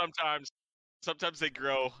 Yeah. Sometimes they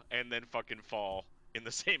grow and then fucking fall in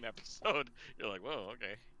the same episode. You're like, whoa,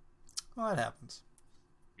 okay. Well, that happens.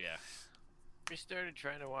 Yeah. We started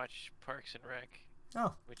trying to watch Parks and Rec.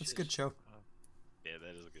 Oh, Which it's a is- good show. Yeah,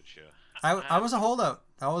 that is a good show. I was a holdout.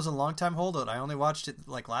 I was a long-time holdout. I only watched it,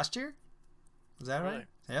 like, last year? Was that right? Really?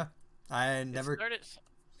 Yeah. I never...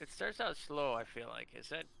 It starts out slow. I feel like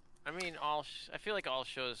I mean, I feel like all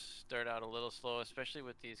shows start out a little slow, especially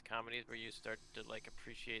with these comedies where you start to like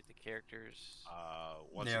appreciate the characters.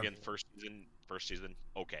 Once Yeah. again, first season,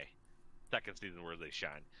 okay. Second season where they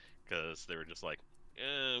shine, because they were just like,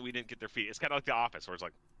 we didn't get their feet. It's kind of like The Office, where it's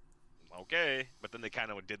like, okay, but then they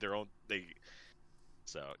kind of did their own.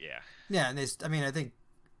 So yeah. Yeah, and I think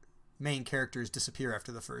main characters disappear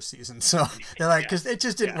after the first season, so they're like, because it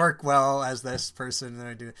just didn't work well as this person that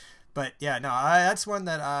I do. But yeah, no, that's one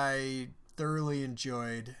that I thoroughly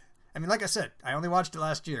enjoyed. I mean, like I said, I only watched it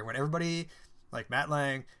last year when everybody, like Matt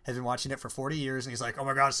Lang, has been watching it for 40 years, and he's like, oh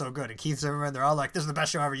my god, it's so good. And Keith Zimmerman, they're all like, this is the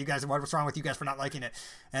best show ever. You guys, what's wrong with you guys for not liking it?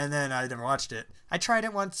 And then I never watched it. I tried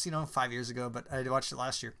it once, 5 years ago, but I watched it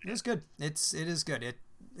last year. It was good. It is good.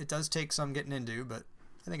 It does take some getting into, but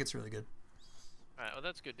I think it's really good. All right, well,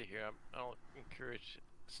 that's good to hear. I'll encourage.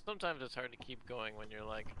 Sometimes it's hard to keep going when you're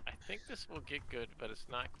like, I think this will get good, but it's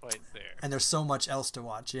not quite there. And there's so much else to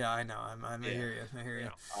watch. Yeah, I know. I hear you. I hear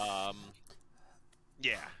you.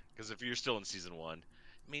 Yeah, because if you're still in season 1,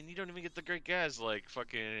 I mean, you don't even get the great guys like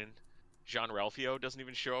fucking Jean-Ralphio doesn't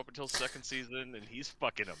even show up until second season, and he's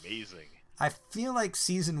fucking amazing. I feel like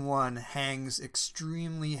season 1 hangs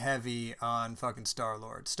extremely heavy on fucking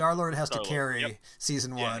Star-Lord. Star-Lord has to carry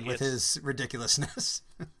season 1 with his ridiculous's.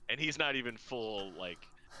 And he's not even full, like,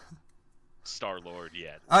 Star-Lord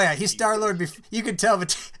yet. Oh yeah, he's Star-Lord. You can tell,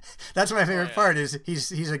 but that's my favorite part. Is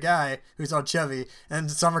he's a guy who's all chubby, and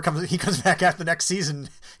he comes back after the next season.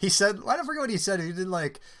 He said, I don't forget what he said. He did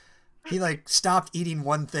he stopped eating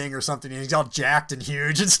one thing or something, and he's all jacked and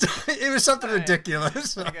huge and stuff. It was something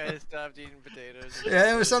ridiculous. The guy stopped eating potatoes.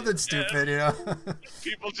 Yeah, it was something stupid,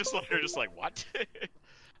 People are just like, what?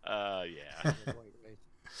 Yeah.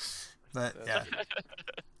 But yeah.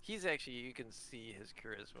 He's actually, you can see his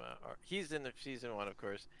charisma. He's in the season 1, of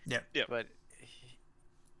course. Yeah. But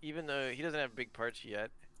even though he doesn't have big parts yet,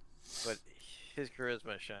 but his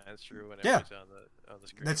charisma shines through whenever he's on the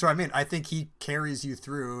screen. That's what I mean. I think he carries you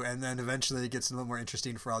through, and then eventually it gets a little more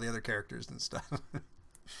interesting for all the other characters and stuff.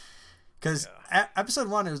 Because episode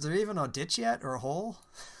 1, is there even a ditch yet or a hole?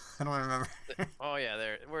 I don't remember. Oh yeah,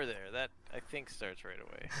 we're there. That I think starts right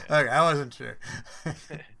away. Yeah. Okay, I wasn't sure.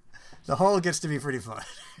 The hole gets to be pretty fun.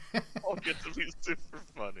 All gets to be super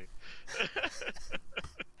funny.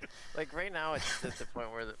 Like right now, it's at the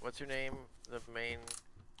point where what's her name? The main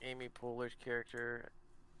Amy Poehler's character,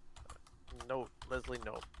 Leslie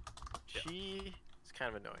Knope. She is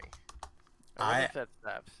kind of annoying. I wonder if that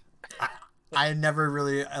stops. I never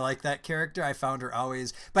really like that character. I found her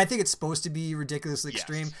always, but I think it's supposed to be ridiculously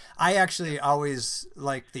extreme. Yes. I actually always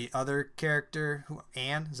like the other character,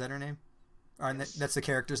 Anne, is that her name? Or that's the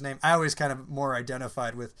character's name. I always kind of more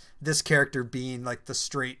identified with this character being like the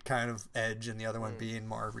straight kind of edge and the other one being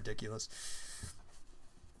more ridiculous.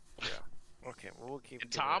 Yeah. Okay, well, we'll keep.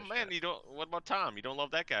 And giving it Tom, a man, shot. you don't. What about Tom? You don't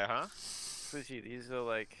love that guy, huh? Who's he? These are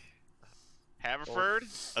like. Haverford,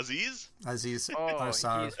 Aziz. Aziz Oh,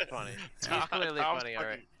 Ansari. he's funny. He's Tom- clearly Tom's funny, fucking-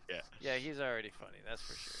 alright. Yeah. Yeah, he's already funny. That's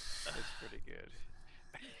for sure. It's pretty good.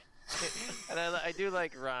 And I do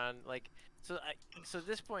like Ron. Like, so at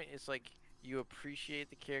this point, it's like you appreciate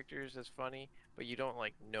the characters as funny, but you don't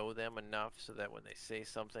like know them enough so that when they say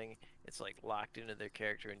something, it's like locked into their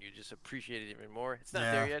character and you just appreciate it even more. It's not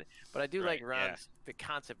there Yeah. yet, but I do Right, like Ron's the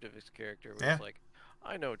concept of his character. Where Yeah. it's like,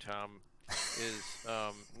 I know Tom is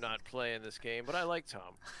not playing this game, but I like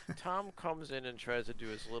Tom. Tom comes in and tries to do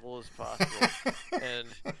as little as possible, and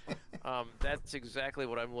that's exactly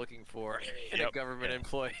what I'm looking for in a Yep. government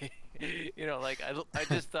employee. You know, like I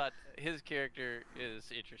just thought his character is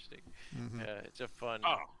interesting. Mhm. It's a fun.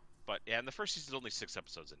 Oh, but yeah, and the first season's only 6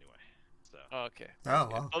 episodes anyway. So. Okay. Oh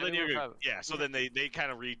wow. Oh, then I mean, you're we'll good. Yeah. So then they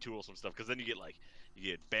kind of retool some stuff because then you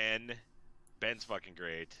get Ben. Ben's fucking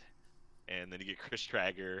great. And then you get Chris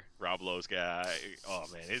Traeger, Rob Lowe's guy. Oh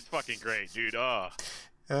man, it's fucking great, dude. Oh,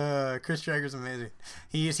 Chris Traeger's amazing.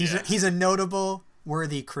 He's Yeah. he's a notable,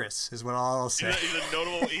 worthy Chris, is what I'll say. he's a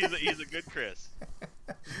notable. He's a good Chris.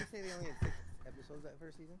 Did you say they only had 6 episodes that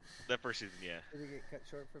first season? That first season, yeah. Did it get cut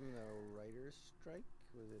short from the writers' strike?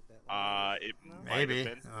 Was it that long? It No? might have Maybe.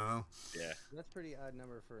 been. Oh. Yeah. That's a pretty odd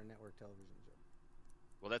number for a network television show.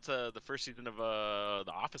 Well, that's the first season of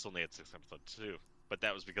The Office only had 6 episodes too, but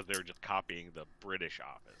that was because they were just copying the British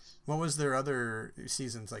Office. What was their other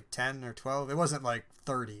seasons, like 10 or 12? It wasn't like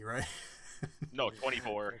 30, right? No, Yeah,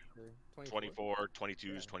 24, 24.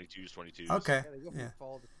 22s, Yeah. 22s. Okay. Yeah, they go from Yeah.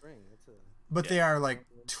 fall to spring. That's a But Yeah. they are like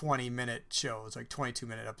 20-minute shows, like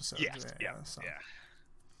 22-minute episodes. Yes. Yeah. So. Yeah.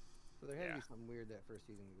 so there had to Yeah. be something weird that first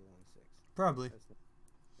season to go on 6. Probably. That's not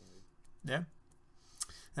standard. Yeah.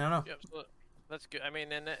 I don't know. Yep. So that's good. I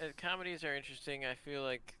mean, and comedies are interesting. I feel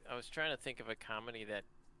like I was trying to think of a comedy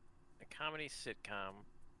sitcom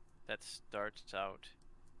that starts out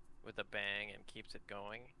with a bang and keeps it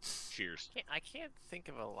going. Cheers. I can't think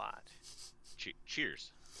of a lot.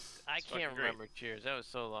 Cheers. I It's fucking can't great. remember Cheers. That was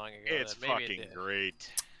so long ago. It's that maybe it fucking did.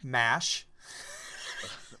 great. MASH.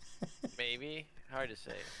 Maybe hard to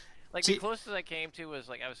say. Like See- the closest I came to was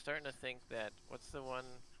like I was starting to think that what's the one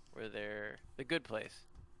where they're The Good Place,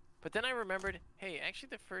 but then I remembered, hey, actually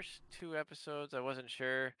the first 2 episodes I wasn't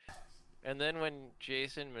sure, and then when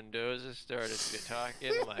Jason Mendoza started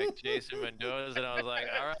talking like Jason Mendoza, and I was like,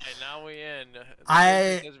 all right, now we in. The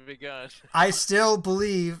business has begun. I still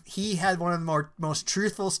believe he had one of the most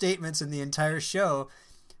truthful statements in the entire show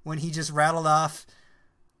when he just rattled off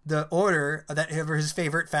the order that of his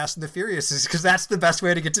favorite Fast and the Furious is, because that's the best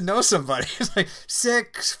way to get to know somebody. It's like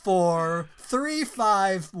 6, 4, 3,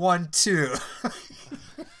 5, 1, 2.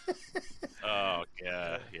 Oh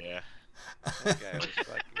yeah, yeah. That guy was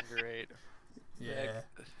fucking great. Yeah. Him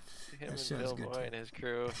That and show's Bill good Boy too. and his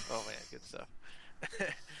crew. Oh man, good stuff.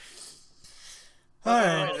 All Oh,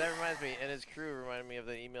 right. that reminds me, and his crew reminded me of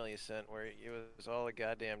the email you sent where it was all a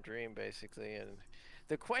goddamn dream, basically. And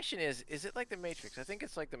the question is it like the Matrix? I think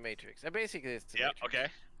it's like the Matrix. Basically, it's the Yeah. Matrix. Okay.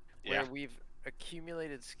 Where Yeah. we've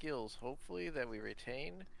accumulated skills, hopefully, that we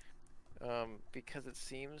retain, because it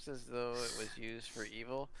seems as though it was used for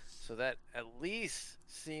evil. So that at least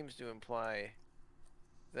seems to imply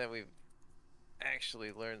that we've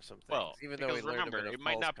actually learned some things, Well, even though we because learned remember, them in a it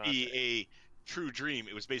might false not context. be a true dream.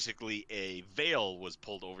 It was basically a veil was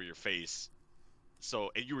pulled over your face.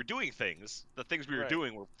 So, and you were doing things. The things we were Right.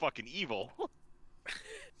 doing were fucking evil.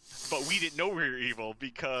 But we didn't know we were evil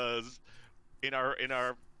because in our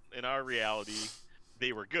reality,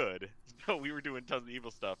 they were good. So we were doing tons of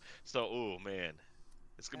evil stuff. So, oh man,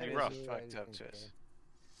 it's gonna be That rough. is Yeah, I fucked up, didn't Chris.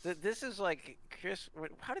 care. This is like Chris.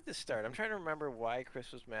 How did this start? I'm trying to remember why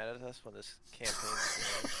Chris was mad at us when this campaign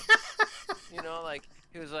began. You know, like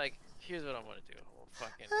he was like, "Here's what I'm gonna do. We'll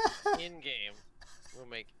fucking in game, we'll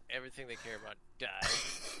make everything they care about die."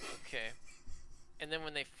 Okay. And then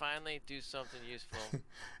when they finally do something useful,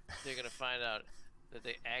 they're gonna find out that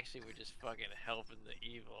they actually were just fucking helping the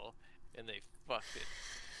evil, and they fucked it.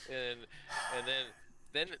 And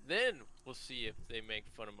then we'll see if they make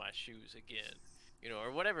fun of my shoes again, you know,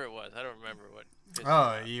 or whatever it was. I don't remember what. pissed me Oh,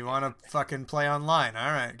 off. you want to fucking play online?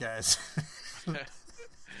 All right, guys.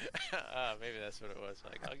 Maybe that's what it was.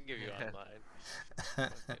 Like, I'll give you online.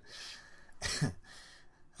 Fucking-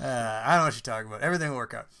 I don't know what you're talking about. Everything will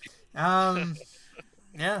work out.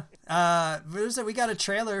 Yeah. We got a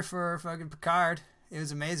trailer for fucking Picard. It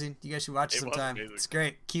was amazing. You guys should watch it It was sometime. amazing. It's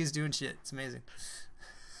great. Q's doing shit. It's amazing.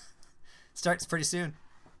 Starts pretty soon.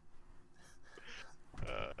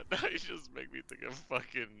 Now you just make me think of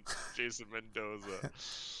fucking Jason Mendoza.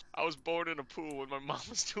 I was born in a pool when my mom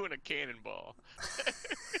was doing a cannonball.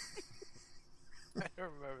 I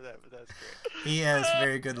don't remember that, but that's great. He has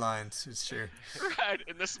very good lines. It's true. Right,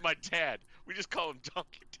 and this is my dad. We just call him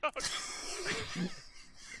Donkey Doug.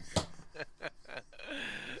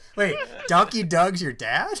 Wait, Donkey Doug's your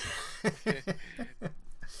dad?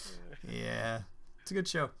 Yeah, it's a good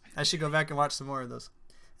show. I should go back and watch some more of those.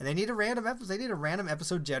 And they need a random episode. They need a random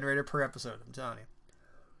episode generator per episode. I'm telling you.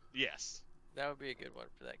 Yes. That would be a good one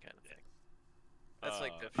for that kind of thing. That's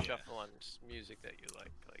like the shuffle on music that you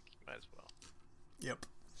like. Like, you might as well. Yep.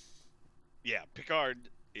 Yeah, Picard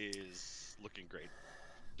is looking great.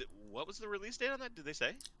 What was the release date on that? Did they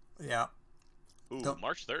say? Yeah. Ooh, Don't-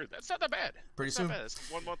 March 3rd. That's not that bad. Pretty That's soon. Not bad.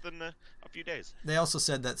 It's 1 month and a few days. They also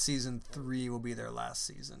said that season 3 will be their last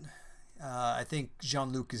season. I think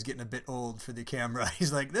Jean-Luc is getting a bit old for the camera.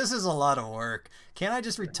 He's like, this is a lot of work. Can't I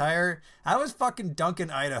just retire? I was fucking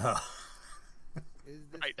Duncan, Idaho. Is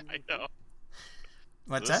this Right, season I two? know.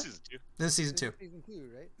 What's So this that? is two. This is season This 2. is season 2,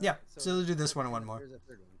 right? Yeah, Alright, so they'll do this one and one more. There's a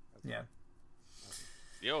third one. Okay.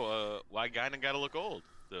 Yeah. Yo, why Guinan gotta look old?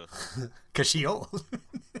 Because she old.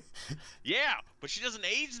 Yeah, but she doesn't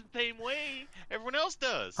age the same way everyone else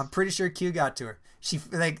does. I'm pretty sure Q got to her. She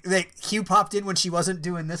like Q popped in when she wasn't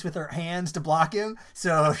doing this with her hands to block him.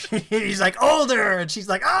 So he's like older, and she's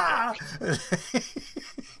like ah.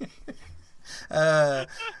 That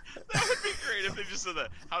would be great if they just said that.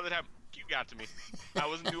 How did that happen? Q got to me. I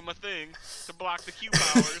wasn't doing my thing to block the Q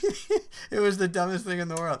powers. It was the dumbest thing in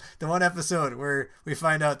the world. The one episode where we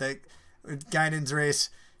find out that Guinan's race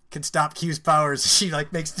can stop Q's powers. She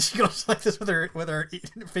goes like this with her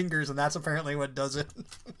fingers, and that's apparently what does it.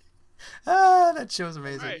 That show's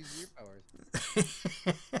amazing. Right. Use your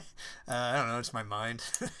powers. I don't know. It's my mind.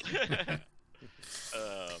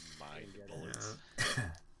 Mind bullets.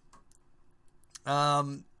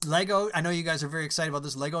 Lego. I know you guys are very excited about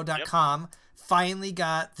this. Lego.com finally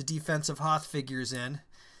got the defensive Hoth figures in.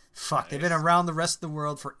 Fuck, they've been Nice. around the rest of the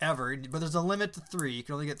world forever, but there's a limit to 3. You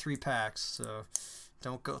can only get 3 packs, so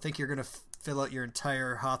don't go think you're gonna fill out your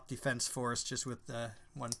entire Hoth defense force just with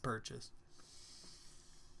one purchase.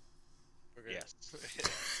 Okay. Yes.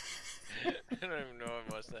 I don't even know what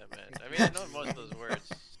most of that meant. I mean, I know most of those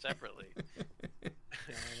words separately.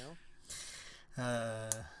 Yeah, I know.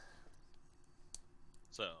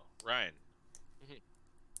 So, Ryan, Mhm.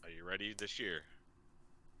 are you ready this year?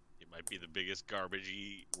 It might be the biggest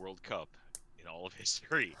garbagey World Cup in all of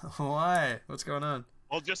history. Why? What's going on?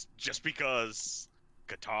 Well, just because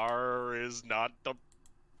Qatar is not the.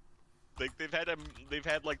 They've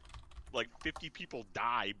had like 50 people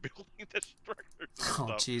die building the structures and Oh,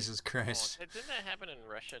 stuff. Jesus Oh, Christ. didn't that happen in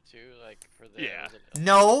Russia too? Like for the Yeah. was it-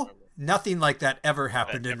 No, nothing like that ever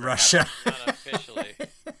happened in never Russia. Not officially.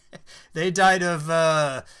 They died of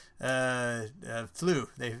flu.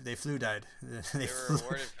 They flu died. They They were flew-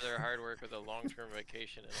 rewarded for their hard work with a long-term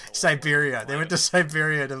vacation in Hawaii. Siberia. They went to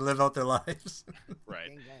Siberia to live out their lives. Right.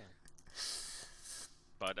 Dang, dang.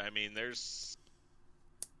 But I mean, there's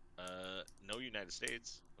no United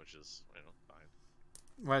States, which is fine.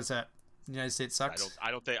 Why is that? The United States sucks.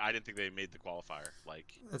 I didn't think they made the qualifier.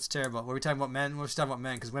 Like, That's terrible. Were we talking about men? We're talking about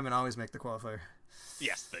men because women always make the qualifier.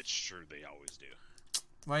 yes, that's true. They always do.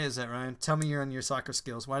 Why is that, Ryan? Tell me you're on your soccer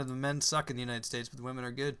skills. Why do the men suck in the United States but the women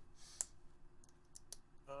are good?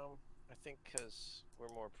 I think because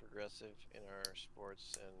we're more progressive in our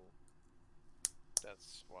sports, and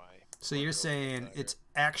that's why. So more you're girls play saying soccer. it's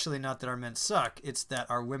actually not that our men suck, it's that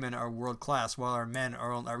our women are world class while our men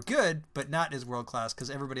are good, but not as world class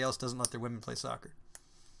because everybody else doesn't let their women play soccer.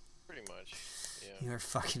 pretty much. Yeah, You're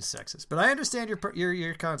fucking sexist. But I understand your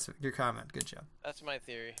comment. Good job. that's my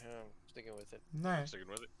theory. Sticking with it. All I'm right. sticking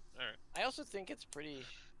with it. All right. I also think it's pretty.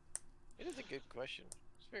 It is a good question.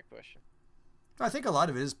 It's a fair question. I think a lot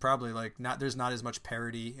of it is probably like there's not as much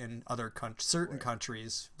parity in other certain Right.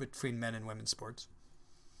 countries between men and women's sports.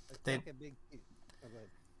 I They- think a big piece. Oh, go ahead.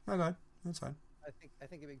 Oh, go ahead. That's fine. I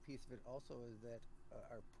think a big piece of it also is that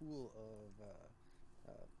our pool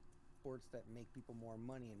of sports that make people more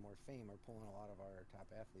money and more fame are pulling a lot of our top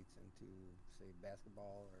athletes into, say,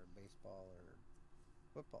 basketball or baseball or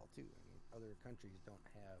football too. I mean, other countries don't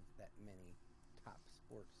have that many top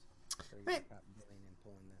sports. So you're Right. top billing and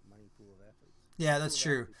pulling that money pool of athletes. Yeah, that's Pool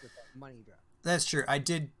of true. athletes with that money drop. That's true. I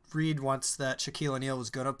did read once that Shaquille O'Neal was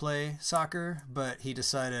going to play soccer, but he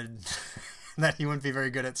decided that he wouldn't be very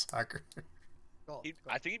good at soccer. Golf,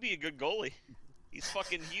 I think he'd be a good goalie. He's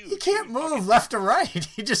fucking huge. He can't would move fucking- left or right.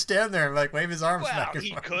 He just stand there and like wave his arms Well, back and he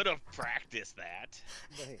forth. could have practiced that.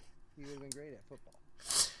 but hey, he would have been great at football.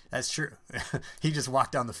 That's true. He just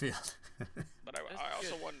walked down the field. But That's I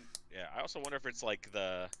also good. wonder. Yeah, I also wonder if it's like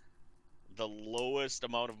the lowest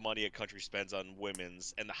amount of money a country spends on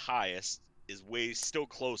women's, and the highest is way still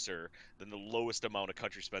closer than the lowest amount a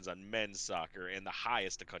country spends on men's soccer, and the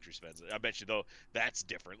highest a country spends. I bet you though that's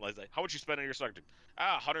different. Like, how much you spend on your soccer team?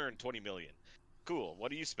 120 million. Cool.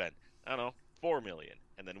 What do you spend? I don't know, 4 million.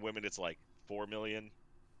 And then women, it's like 4 million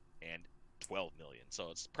and 12 million. So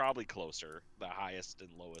it's probably closer, the highest and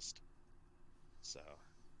lowest. So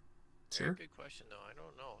Sure. Good question, though. I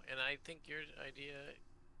don't know. And I think your idea,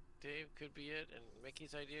 Dave, could be it, and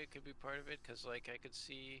Mickey's idea could be part of it, because, like, I could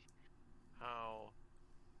see how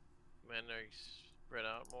men are spread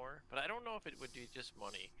out more. But I don't know if it would be just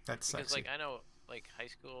money. That's Because, sexy. like, I know, like, high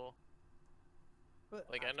school, But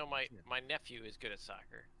like, I know my yeah. nephew is good at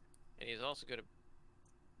soccer, and he's also good at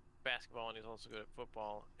basketball, and he's also good at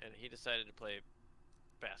football, and he decided to play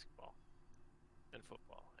basketball and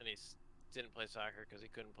football, and didn't play soccer because he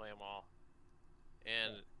couldn't play them all.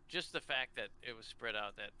 And just the fact that it was spread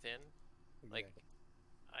out that thin, like,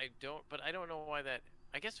 Exactly. but I don't know why that.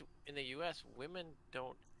 I guess in the U.S., women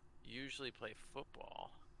don't usually play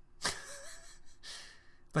football.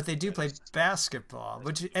 But they do play basketball,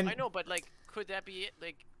 which and I know, but like, could that be it?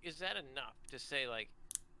 Like, is that enough to say, like,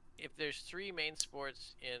 if there's three main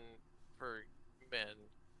sports for men,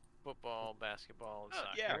 football, basketball, and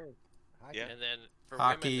soccer, yeah. Or hockey. Yeah. and then for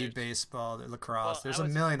hockey, women, baseball, lacrosse. Well, There's I a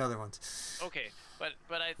was- million other ones. okay, but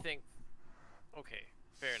I think, okay,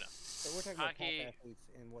 fair enough. So we're talking Hockey- about top athletes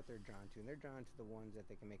and what they're drawn to, and they're drawn to the ones that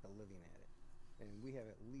they can make a living at it. And we have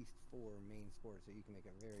at least 4 main sports that you can make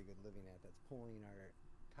a very good living at. That's pulling our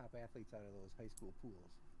top athletes out of those high school pools.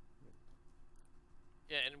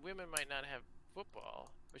 Yeah, and women might not have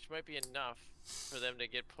football, which might be enough for them to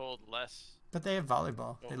get pulled less. But they have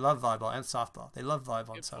volleyball. They Oh. love volleyball and softball. They love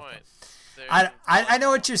volleyball and Good softball. point. There's I know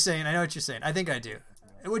what volleyball. you're saying. I know what you're saying. I think I do.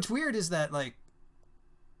 What's weird is that like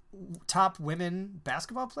top women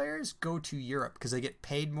basketball players go to Europe because they get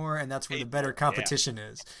paid more, and that's where the Paid better more, yeah. competition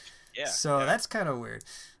is. yeah. So yeah. that's kind of weird.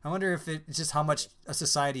 I wonder if it's just how much a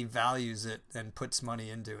society values it and puts money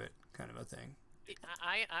into it, kind of a thing.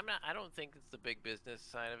 I'm not. I don't think it's the big business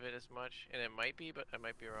side of it as much, and it might be, but I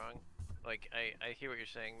might be wrong. Like I hear what you're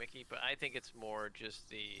saying, Mickey, but I think it's more just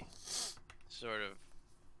the sort of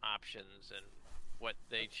options and what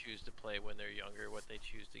they choose to play when they're younger, what they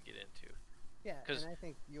choose to get into. Yeah, 'Cause- and I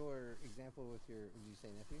think your example with your, did you say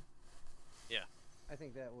nephew? Yeah. I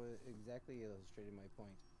think that was exactly illustrated my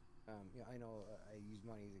point. I know I use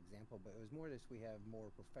money as an example, but it was more this: we have more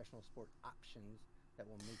professional sport options that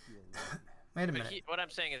will make you a living. Wait a But minute. what I'm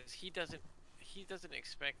saying is he doesn't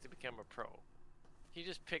expect to become a pro. He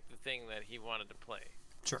just picked the thing that he wanted to play.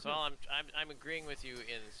 Sure. So I'm agreeing with you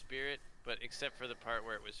in spirit, but except for the part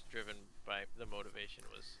where it was driven by the motivation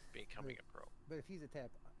was becoming a pro. But if he's a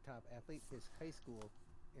top athlete, his high school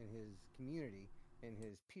and his community and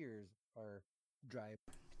his peers are driving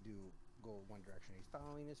to go one direction. He's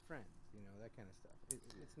following his friends, that kind of stuff.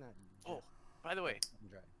 It's not just Oh, by the way,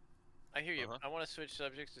 drive. I hear you. Uh-huh. I want to switch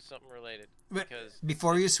subjects to something related But because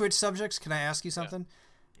before you switch subjects, can I ask you something?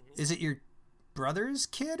 Mhm. Is it your brother's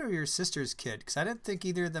kid or your sister's kid? Because I didn't think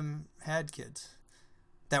either of them had kids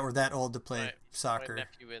that were that old to play my soccer.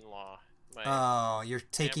 nephew-in-law, my Oh, you're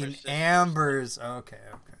taking Amber's sister. Amber's. Okay.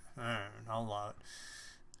 All right, I'll allow it.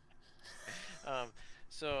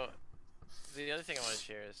 So the other thing I want to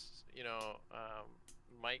share is,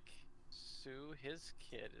 Mike Sue, his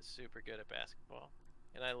kid is super good at basketball.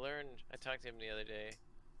 And I talked to him the other day,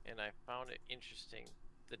 and I found it interesting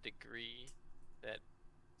the degree that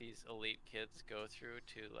these elite kids go through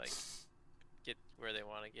to, like, get where they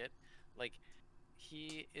want to get. Like,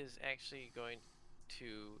 he is actually going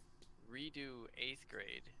to redo 8th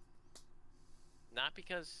grade, not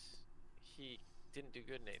because he didn't do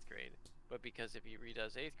good in 8th grade, but because if he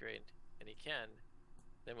redoes 8th grade, and he can,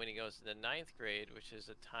 then when he goes to the 9th grade, which is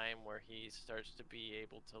a time where he starts to be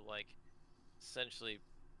able to, like, essentially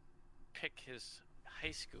pick his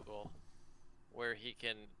high school where he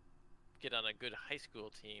can get on a good high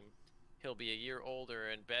school team, he'll be a year older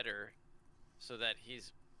and better so that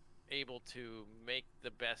he's able to make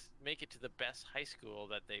it to the best high school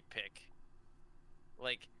that they pick.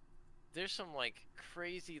 Like, there's some, like,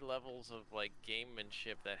 crazy levels of, like,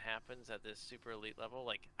 gamemanship that happens at this super elite level.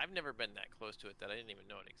 Like, I've never been that close to it that I didn't even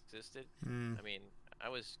know it existed. Mm. I mean, I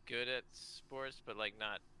was good at sports, but, like,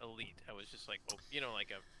 not elite. I was just, like,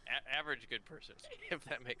 like a average good person, if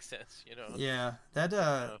that makes sense, Yeah, that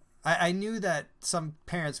I knew that some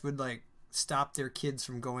parents would like stop their kids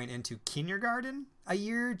from going into kindergarten a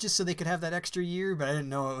year just so they could have that extra year, but I didn't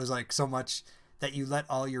know it was like so much that you let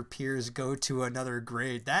all your peers go to another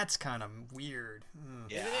grade. That's kind of weird.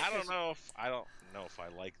 Yeah, I don't know if I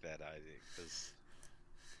like that idea, because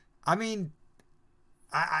I mean,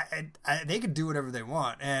 I they could do whatever they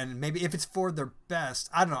want, and maybe if it's for their best,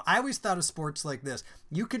 I don't know. I always thought of sports like this: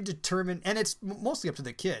 you can determine, and it's mostly up to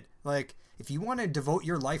the kid. Like, if you want to devote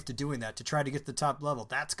your life to doing that, to try to get to the top level,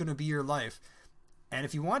 that's going to be your life. And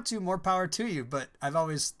if you want to, more power to you. But I've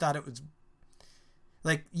always thought it was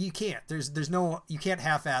like, you can't. You can't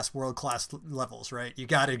half-ass world-class levels, right? You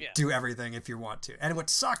got to do everything if you want to. And what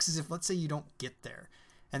sucks is if, let's say, you don't get there,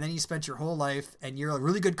 and then you spent your whole life and you're a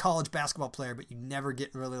really good college basketball player, but you never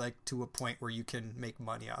get really like to a point where you can make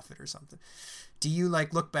money off it or something. Do you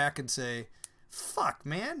like look back and say, fuck,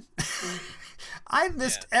 man, I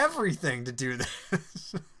missed everything to do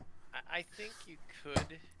this? I think you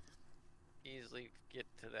could easily get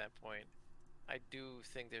to that point. I do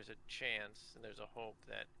think there's a chance and there's a hope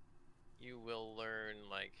that you will learn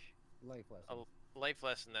like Life lesson. a life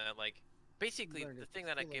lesson that, like, basically the thing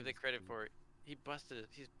that I gave the credit for, he's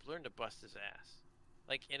learned to bust his ass.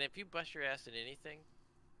 Like, and if you bust your ass in anything,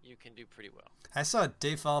 you can do pretty well. I saw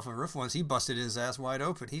Dave fall off a roof once. He busted his ass wide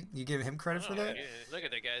open. You gave him credit for that? Look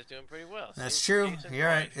at that guy's doing pretty well. That's true. You're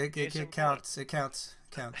right. It counts. It counts.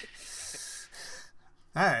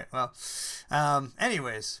 All right. Well,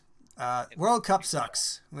 anyways, World Cup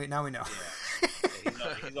sucks. Now we know.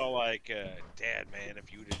 Yeah. He's all like, Dad, man,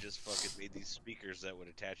 if you would have just fucking made these speakers that would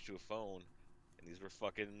attach to a phone, and these were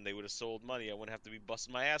fucking, they would have sold money, I wouldn't have to be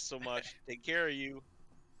busting my ass so much. Take care of you.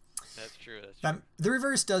 That's true. That's true. The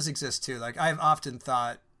reverse does exist too. Like, I've often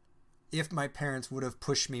thought, if my parents would have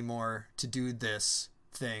pushed me more to do this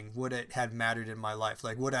thing, would it have mattered in my life?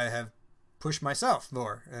 Like, would I have pushed myself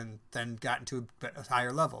more and then gotten to a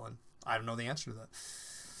higher level? And I don't know the answer to that.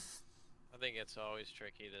 I think it's always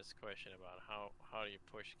tricky, this question about how do you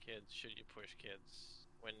push kids? Should you push kids?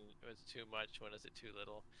 When it's too much? When is it too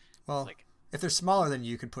little? Well, like, if they're smaller than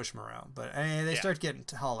you can push them around. But I mean, they start getting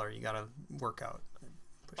taller, you got to work out.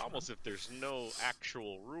 Almost if there's no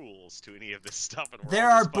actual rules to any of this stuff, and there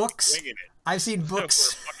are books. I've seen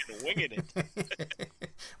books. We're fucking winging it.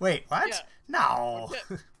 Wait, what? Yeah. No.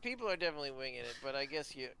 People are definitely winging it, but I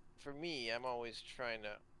guess for me, I'm always trying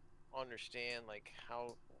to understand like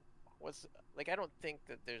I don't think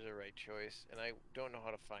that there's a right choice, and I don't know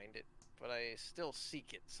how to find it, but I still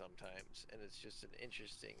seek it sometimes, and it's just an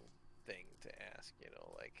interesting thing to ask.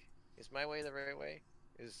 Like, is my way the right way?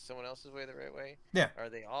 Is someone else's way the right way? Yeah. Are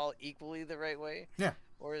they all equally the right way? Yeah.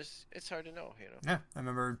 Or it's hard to know, Yeah. I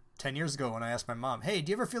remember 10 years ago when I asked my mom, hey,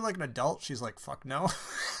 do you ever feel like an adult? She's like, fuck no.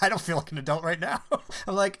 I don't feel like an adult right now.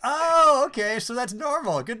 I'm like, oh, okay, so that's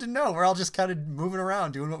normal. Good to know. We're all just kind of moving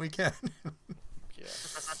around, doing what we can. Yeah.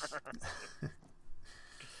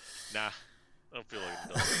 Nah, I don't feel like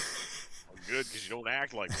an adult. I'm good because you don't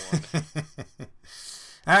act like one.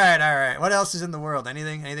 All right. What else is in the world?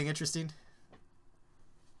 Anything interesting?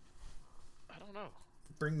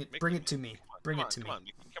 Bring it to me. Bring it to me. Come on,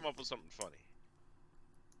 you can come up with something funny.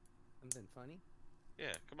 Something funny?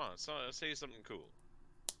 Yeah, come on. Say something cool.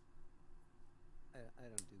 I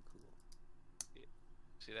don't do cool.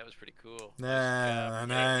 See, that was pretty cool. Nah,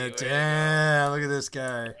 damn, look at this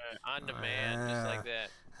guy. On demand, just like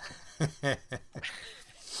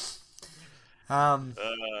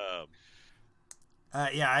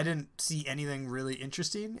that. Yeah, I didn't see anything really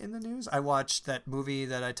interesting in the news. I watched that movie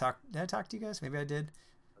that did I talk to you guys? Maybe I did.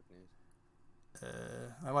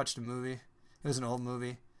 I watched a movie. It was an old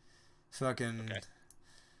movie. Fucking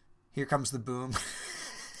Here Comes the Boom.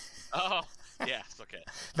 Oh, yeah, it's okay.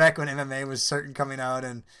 Back when MMA was coming out,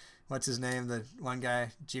 and what's his name? The one guy,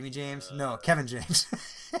 Jimmy James? No, Kevin James.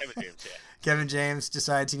 Kevin James, yeah. Kevin James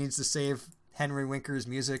decides he needs to save Henry Winker's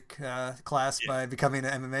music class by becoming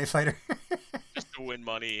an MMA fighter. Just to win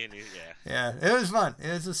money, and Yeah, it was fun. It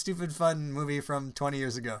was a stupid, fun movie from 20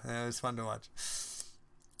 years ago. It was fun to watch.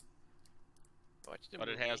 But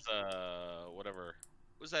it has whatever.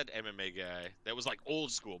 What was that MMA guy that was like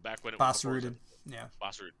old school back when it Boss was Rooted? Yeah.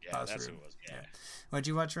 Boss Rooted. Yeah, Boss that's Rooted. who it was. Yeah. What'd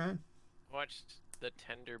you watch, Ryan? watched The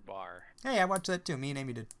Tender Bar. Hey, I watched that too. Me and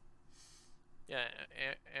Amy did. Yeah,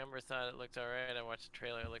 Amber thought it looked alright. I watched the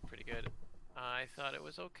trailer. It looked pretty good. I thought it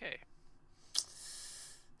was okay.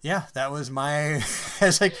 Yeah, that was my.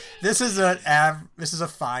 It's like this is a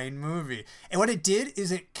fine movie, and what it did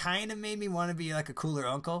is it kind of made me want to be like a cooler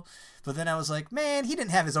uncle. But then I was like, man, he didn't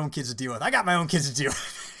have his own kids to deal with. I got my own kids to deal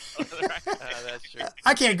with. That's true.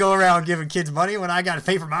 I can't go around giving kids money when I got to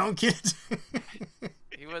pay for my own kids.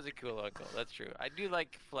 He was a cool uncle. That's true. I do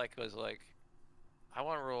like Fleck was like, I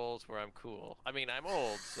want roles where I'm cool. I mean, I'm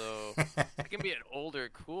old, so I can be an older,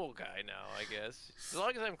 cool guy now, I guess, as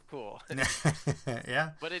long as I'm cool.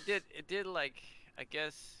 Yeah. But it did like, I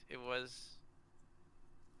guess it was,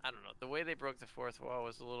 I don't know, the way they broke the fourth wall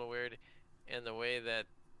was a little weird, and the way that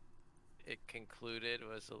it concluded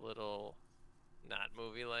was a little not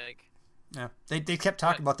movie-like. Yeah. They kept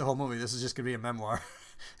talking about the whole movie. This is just gonna be a memoir.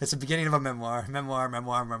 It's the beginning of a memoir. Memoir.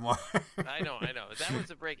 I know. That was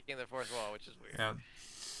the breaking the fourth wall, which is weird. Yeah.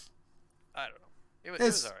 I don't know. It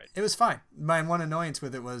was all right. It was fine. My one annoyance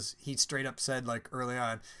with it was he straight up said, like, early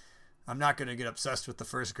on, I'm not going to get obsessed with the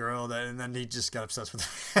first girl. And then he just got obsessed with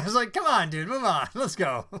her. I was like, come on, dude, move on. Let's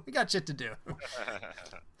go. We got shit to do.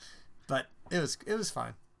 But it was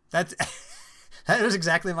fine. That was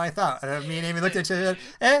exactly my thought. Me and Amy looked at each other and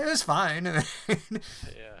said, it was fine. Yeah.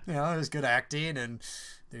 You know, it was good acting, and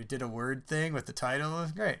they did a word thing with the title. It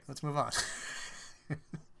was great. Let's move on.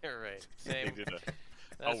 You're right. Same. They did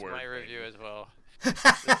That's word my thing. review as well.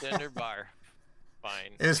 The Gender Bar.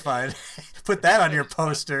 Fine. It was fine. Put that on your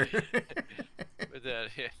poster. But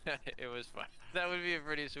it was fine. That would be a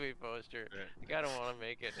pretty sweet poster. I don't want to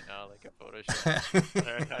make it now, like a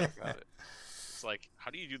Photoshop. I got it. It's like, how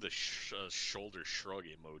do you do the shoulder shrug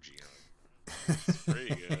emoji? It's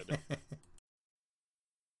pretty good.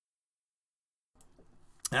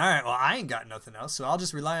 All right, well, I ain't got nothing else, so I'll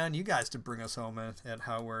just rely on you guys to bring us home at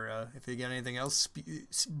how we're. If you got anything else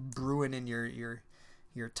brewing in your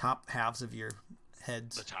top halves of your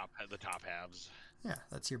heads. The top halves. Yeah,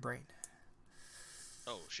 that's your brain.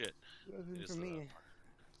 Oh shit! Nothing Is for the- me.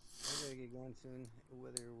 I gotta get going soon.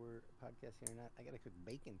 Whether we're podcasting or not, I gotta cook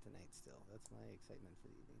bacon tonight. Still, that's my excitement for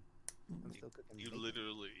the evening. I'm still cooking. You bacon.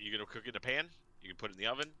 literally, you gonna cook in a pan? You can put it in the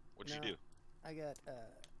oven. What'd No. you do? I got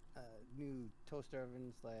a new toaster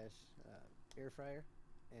oven / air fryer,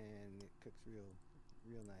 and it cooks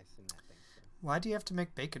real nice in that thing. So. Why do you have to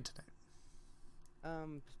make bacon tonight?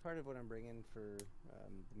 It's part of what I'm bringing for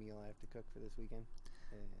the meal I have to cook for this weekend,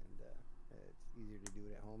 and it's easier to do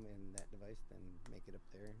it at home in that device than make it up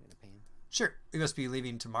there in a pan. Sure. You must be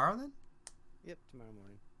leaving tomorrow then? Yep, tomorrow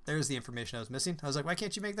morning. There's the information I was missing. I was like, why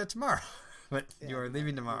can't you make that tomorrow? But you are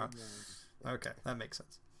leaving tomorrow. Yeah. Okay, that makes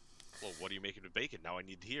sense. Well, what are you making with bacon? Now I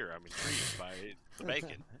need to hear. I'm intrigued by the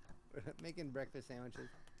bacon. Making breakfast sandwiches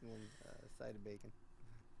and then a side of bacon.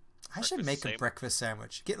 I should Breakfast make a sandwich? breakfast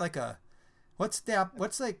sandwich. Get like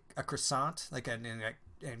what's like a croissant,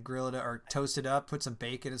 and grill it or toast it up, put some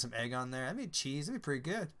bacon and some egg on there. I mean, cheese. That'd be pretty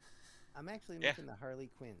good. I'm actually Yeah. making the Harley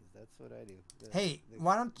Quinns. That's what I do. Hey,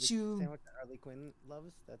 why don't the you- sandwich that Harley Quinn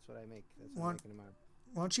loves? That's what I make. That's what Why- I'm making tomorrow.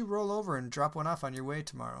 Why don't you roll over and drop one off on your way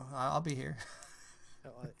tomorrow? I'll be here.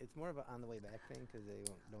 It's more of a on the way back thing because they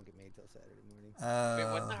don't get made till Saturday morning.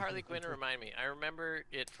 Wait, what's the Uh, Harley Quinn? Remind me. I remember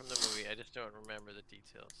it from the movie. I just don't remember the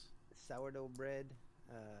details. Sourdough bread,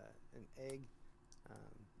 an egg,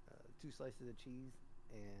 2 slices of cheese,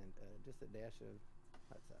 and just a dash of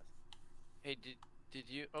hot sauce. Hey, did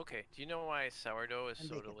you? Okay. Do you know why sourdough is And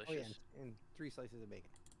so bacon. delicious? Oh yeah, and 3 slices of bacon.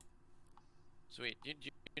 Sweet. Do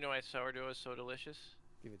you know why sourdough is so delicious?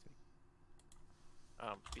 Give it to me.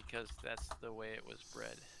 Because that's the way it was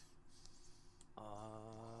bred.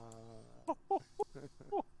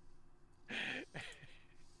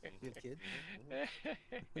 You have kids?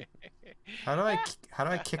 how do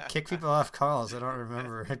I kick people off calls? I don't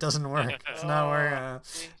remember. It doesn't work. It's not working.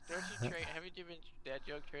 See, don't you train? Haven't you been dad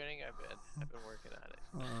joke training? I've been working on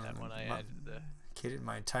it. That one I added the. Kidded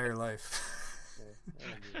my entire life. Yeah,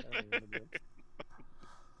 I don't even do it.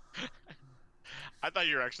 I thought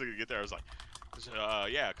you were actually gonna get there. I was like,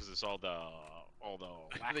 yeah, because it's all the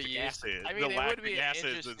lactic yeast. acid, I mean, the it would lactic be acids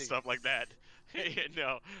and interesting. stuff like that. You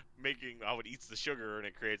know, making how it eats the sugar and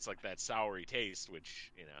it creates like that soury taste, which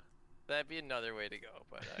That'd be another way to go,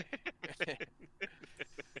 but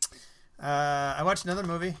I watched another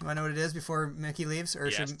movie. You want to know what it is before Mickey leaves, or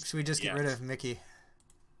Yes. should we just get rid Yes. of Mickey?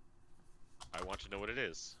 I want to know what it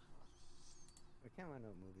is. I can't remember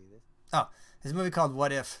what movie it is. Oh, there's a movie called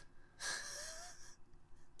What If.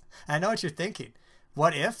 I know what you're thinking.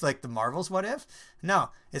 What If? Like the Marvels What If? No,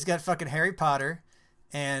 it's got fucking Harry Potter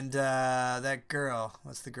and that girl.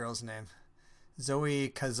 What's the girl's name? Zoe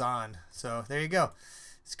Kazan. So there you go.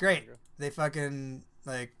 It's great. They fucking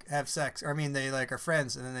like have sex. Or I mean, they like are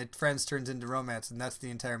friends, and then they friends turns into romance, and that's the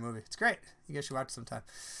entire movie. It's great. You guys should watch it sometime.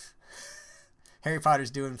 Harry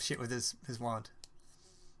Potter's doing shit with his wand.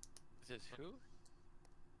 Is it who?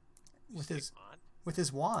 With Say his Bond? with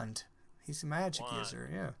his wand. He's a magic Wand. user.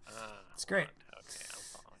 Yeah. It's great. Okay, I'm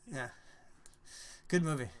following. Yeah. Good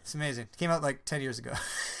movie. It's amazing. Came out like 10 years ago.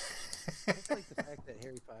 I just like the fact that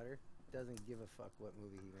Harry Potter doesn't give a fuck what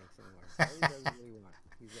movie he makes anymore. All he does is what he wants.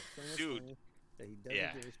 He's got so much Dude. money that he doesn't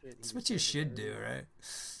Yeah. give a shit. He That's just what you does should whatever do, he right?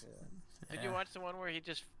 wants. Yeah. Did you watch the one where he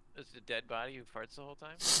just is a dead body who farts the whole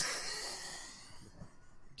time?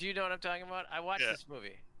 Do you know what I'm talking about? I watched Yeah. this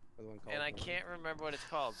movie, Or the one called and I One. can't remember what it's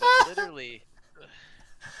called, but literally,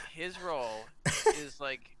 his role is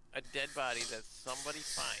like a dead body that somebody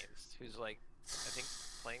finds who's like, I think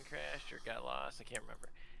plane crashed or got lost. I can't remember.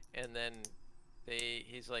 And then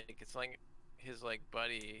he's like, it's like his like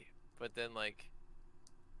buddy, but then like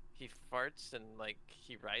he farts and like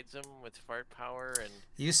he rides him with fart power and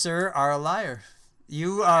You, sir, are a liar.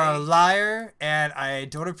 You are a liar, and I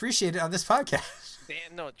don't appreciate it on this podcast.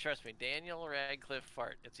 No, trust me, Daniel Radcliffe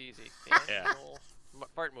fart. It's easy. Yeah. Daniel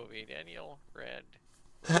fart movie. Daniel Rad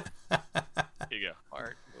Here you go.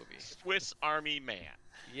 fart movie. Swiss Army Man.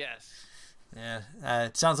 Yes. Yeah,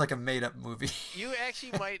 it sounds like a made-up movie. You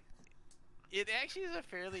actually might. It actually is a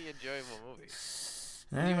fairly enjoyable movie.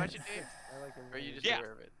 Did you watch it, Dave? I like it. Or are you just Yeah.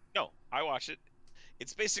 aware of it? No, I watched it.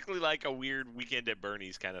 It's basically like a weird Weekend at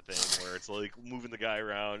Bernie's kind of thing, where it's like moving the guy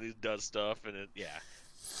around, he does stuff, and yeah.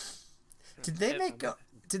 Did they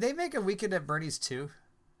It- make a Weekend at Bernie's too?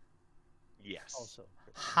 Yes. Also,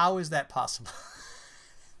 How is that possible?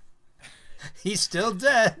 He's still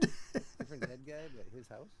dead. different dead guy, but his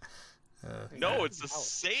house. No, it's the House.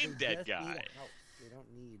 same They dead just need a guy. house. They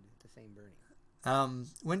don't need the same Bernie.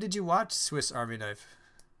 When did you watch Swiss Army Knife?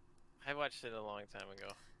 I watched it a long time ago.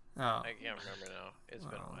 Oh, I can't remember now. It's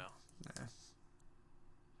been a Well, while. yeah.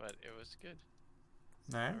 But it was good.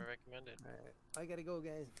 All I right. recommend it. All right, I gotta go,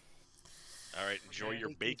 guys. All right, enjoy your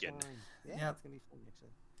Take bacon. time. Yeah, Yep. it's gonna be fun next time.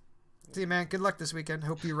 See you, man. Good luck this weekend.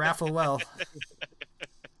 Hope you raffle well.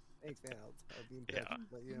 Thanks, man. I'll be in touch. Yeah.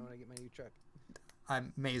 Let you know when I get my new truck.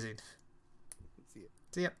 I'm amazing. See you.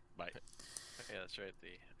 See ya. Bye. Okay, that's right.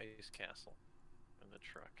 The ice castle and the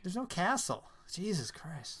truck. There's no castle. Jesus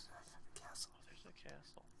Christ. Castle. Oh, there's a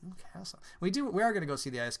castle. No castle. We are going to go see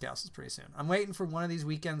the ice castles pretty soon. I'm waiting for one of these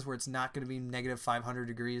weekends where it's not going to be negative 500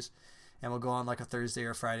 degrees, and we'll go on like a Thursday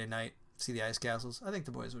or Friday night, see the ice castles. I think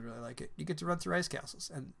the boys would really like it. You get to run through ice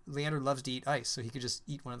castles, and Leander loves to eat ice, so he could just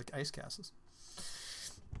eat one of the ice castles,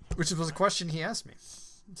 which was a question he asked me.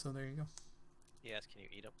 So there you go. He asked, "Can you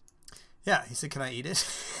eat them?" Yeah, he said, "Can I eat it?"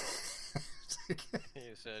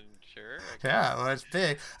 You said, "Sure." I can." Yeah, well, it's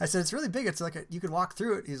big. I said, "It's really big. It's like you could walk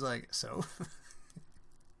through it." He's like, "So."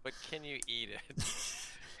 But can you eat it?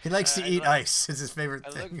 He likes to I eat look- ice. It's his favorite I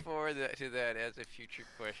thing. look forward to that as a future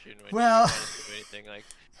question when Well- you guys do anything like,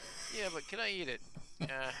 "Yeah, but can I eat it?"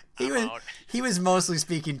 He I'm was out. he was mostly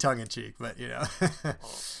speaking tongue in cheek, but you know, Oh, okay.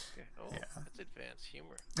 Oh, Yeah. that's advanced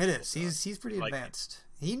humor. it is. He's pretty Like, advanced.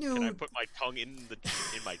 He Can I knew. put my tongue in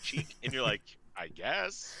my cheek? And you're like, I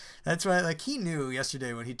guess. That's why, like, he knew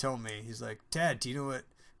yesterday when he told me. He's like, "Dad, do you know what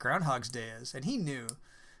Groundhog's Day is?" And he knew,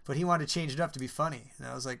 but he wanted to change it up to be funny. And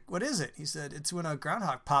I was like, "What is it?" He said, "It's when a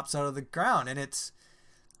groundhog pops out of the ground, and it's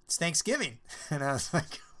Thanksgiving." And I was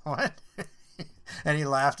like, "What?" And he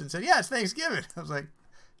laughed and said, "Yeah, it's Thanksgiving." I was like,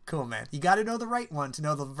 "Cool, man. You got to know the right one to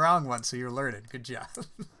know the wrong one, so you're learning. Good job."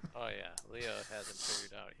 Oh yeah, Leo hasn't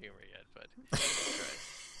figured out humor yet, but he's tried.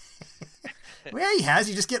 Well, yeah, he has.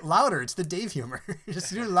 You just get louder. It's the Dave humor. You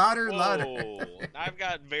just do louder and louder. Whoa. I've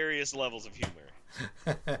got various levels of humor.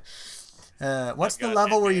 What's I've the got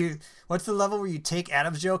level where advanced. you? What's the level where you take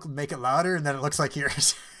Adam's joke, make it louder, and then it looks like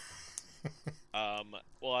yours?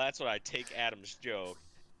 Well, that's what I take Adam's joke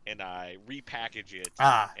and I repackage it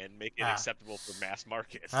Ah. and make it Ah. acceptable for mass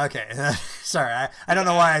market. Okay, sorry, I don't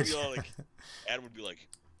know why. Adam would be like,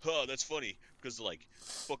 "Huh, that's funny," because like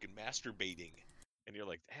fucking masturbating, and you're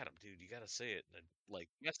like, "Adam, dude, you gotta say it, and like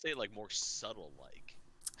you gotta say it like more subtle, like."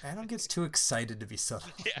 Adam gets too excited to be subtle.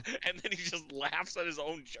 Yeah, and then he just laughs at his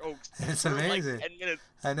own jokes. It's for, amazing. Like 10 minutes.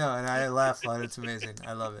 I know, and I laugh on it. It's amazing.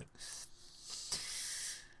 I love it.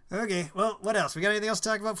 Okay, well, what else? We got anything else to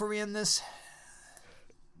talk about before we end this?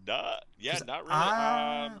 Not really.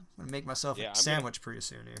 I'm gonna make myself yeah, a I'm sandwich pretty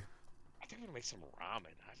soon here. I think I'm gonna make some ramen.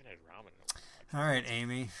 I haven't had ramen in a while. All right,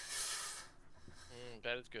 Amy.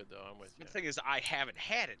 That is good though. I'm with you. The thing is, I haven't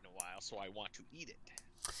had it in a while, so I want to eat it.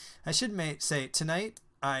 I should say tonight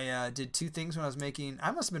I did two things when I was making.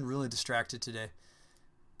 I must have been really distracted today,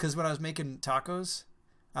 because when I was making tacos,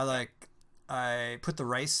 I put the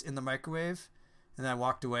rice in the microwave, and then I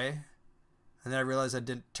walked away, and then I realized I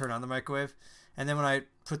didn't turn on the microwave, and then when I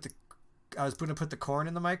was going to put the corn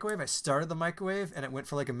in the microwave, I started the microwave, and it went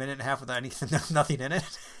for like a minute and a half without anything, nothing in it.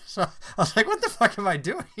 So I was like, "What the fuck am I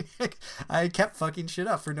doing?" I kept fucking shit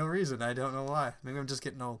up for no reason. I don't know why. Maybe I'm just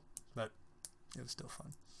getting old, but it was still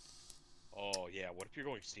fun. Oh yeah, what if you're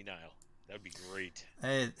going senile? That would be great.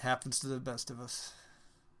 It happens to the best of us.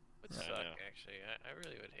 Would I suck know. actually. I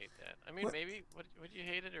really would hate that. I mean, What- maybe would you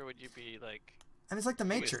hate it or would you be like And it's like the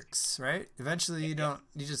Matrix, right? Eventually,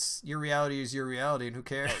 your reality is your reality, and who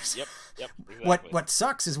cares? Yep. Exactly. What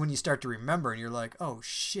sucks is when you start to remember, and you're like, oh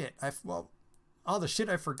shit, all the shit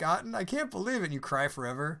I've forgotten, I can't believe it. And you cry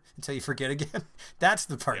forever until you forget again. That's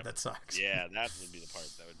the part that sucks. Yeah, that would be the part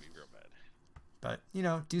that would be real bad. But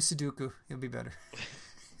do Sudoku, you'll be better.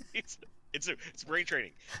 It's brain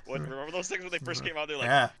training. Remember those things when they first came out? They're like,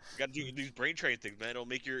 yeah. you got to do these brain training things, man. It'll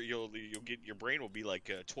make your brain will be like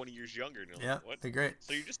 20 years younger. And Yeah, like, what? they're great.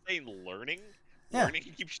 So you're just saying learning? Yeah. Learning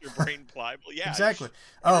keeps your brain pliable. Yeah, exactly.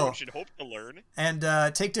 Everyone should hope to learn. And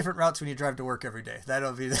take different routes when you drive to work every day. That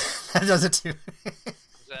does it too. Is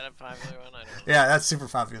that a popular one? I don't know. Yeah, that's super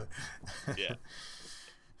popular. Yeah.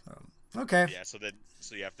 Okay. Yeah. So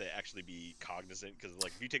you have to actually be cognizant because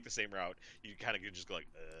like if you take the same route, you kind of just go like.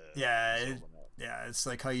 Yeah. It's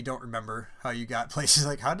like how you don't remember how you got places.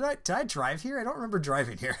 Like, did I drive here? I don't remember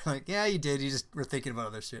driving here. Like, yeah, you did. You just were thinking about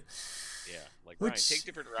other shit. Yeah, like Ryan, take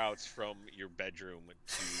different routes from your bedroom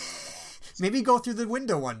to maybe go through the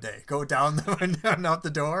window one day. Go down the window and out the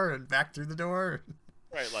door and back through the door.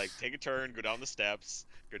 Right, like take a turn, go down the steps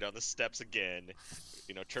again.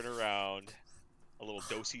 Turn around, a little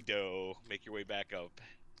do-si-do, make your way back up.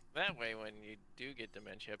 That way, when you do get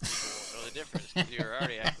dementia, people won't know the difference because you're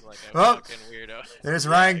already acting like a Well, fucking weirdo. There's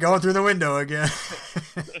Ryan going through the window again.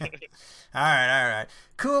 All right.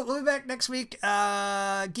 Cool. We'll be back next week.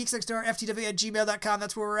 geeksnextdoorftw@gmail.com.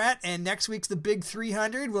 That's where we're at. And next week's the big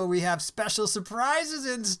 300 where we have special surprises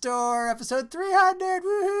in store. Episode 300.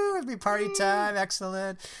 Woohoo. It'll be party time.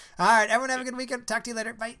 Excellent. All right. Everyone have a good weekend. Talk to you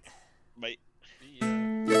later. Bye. Bye.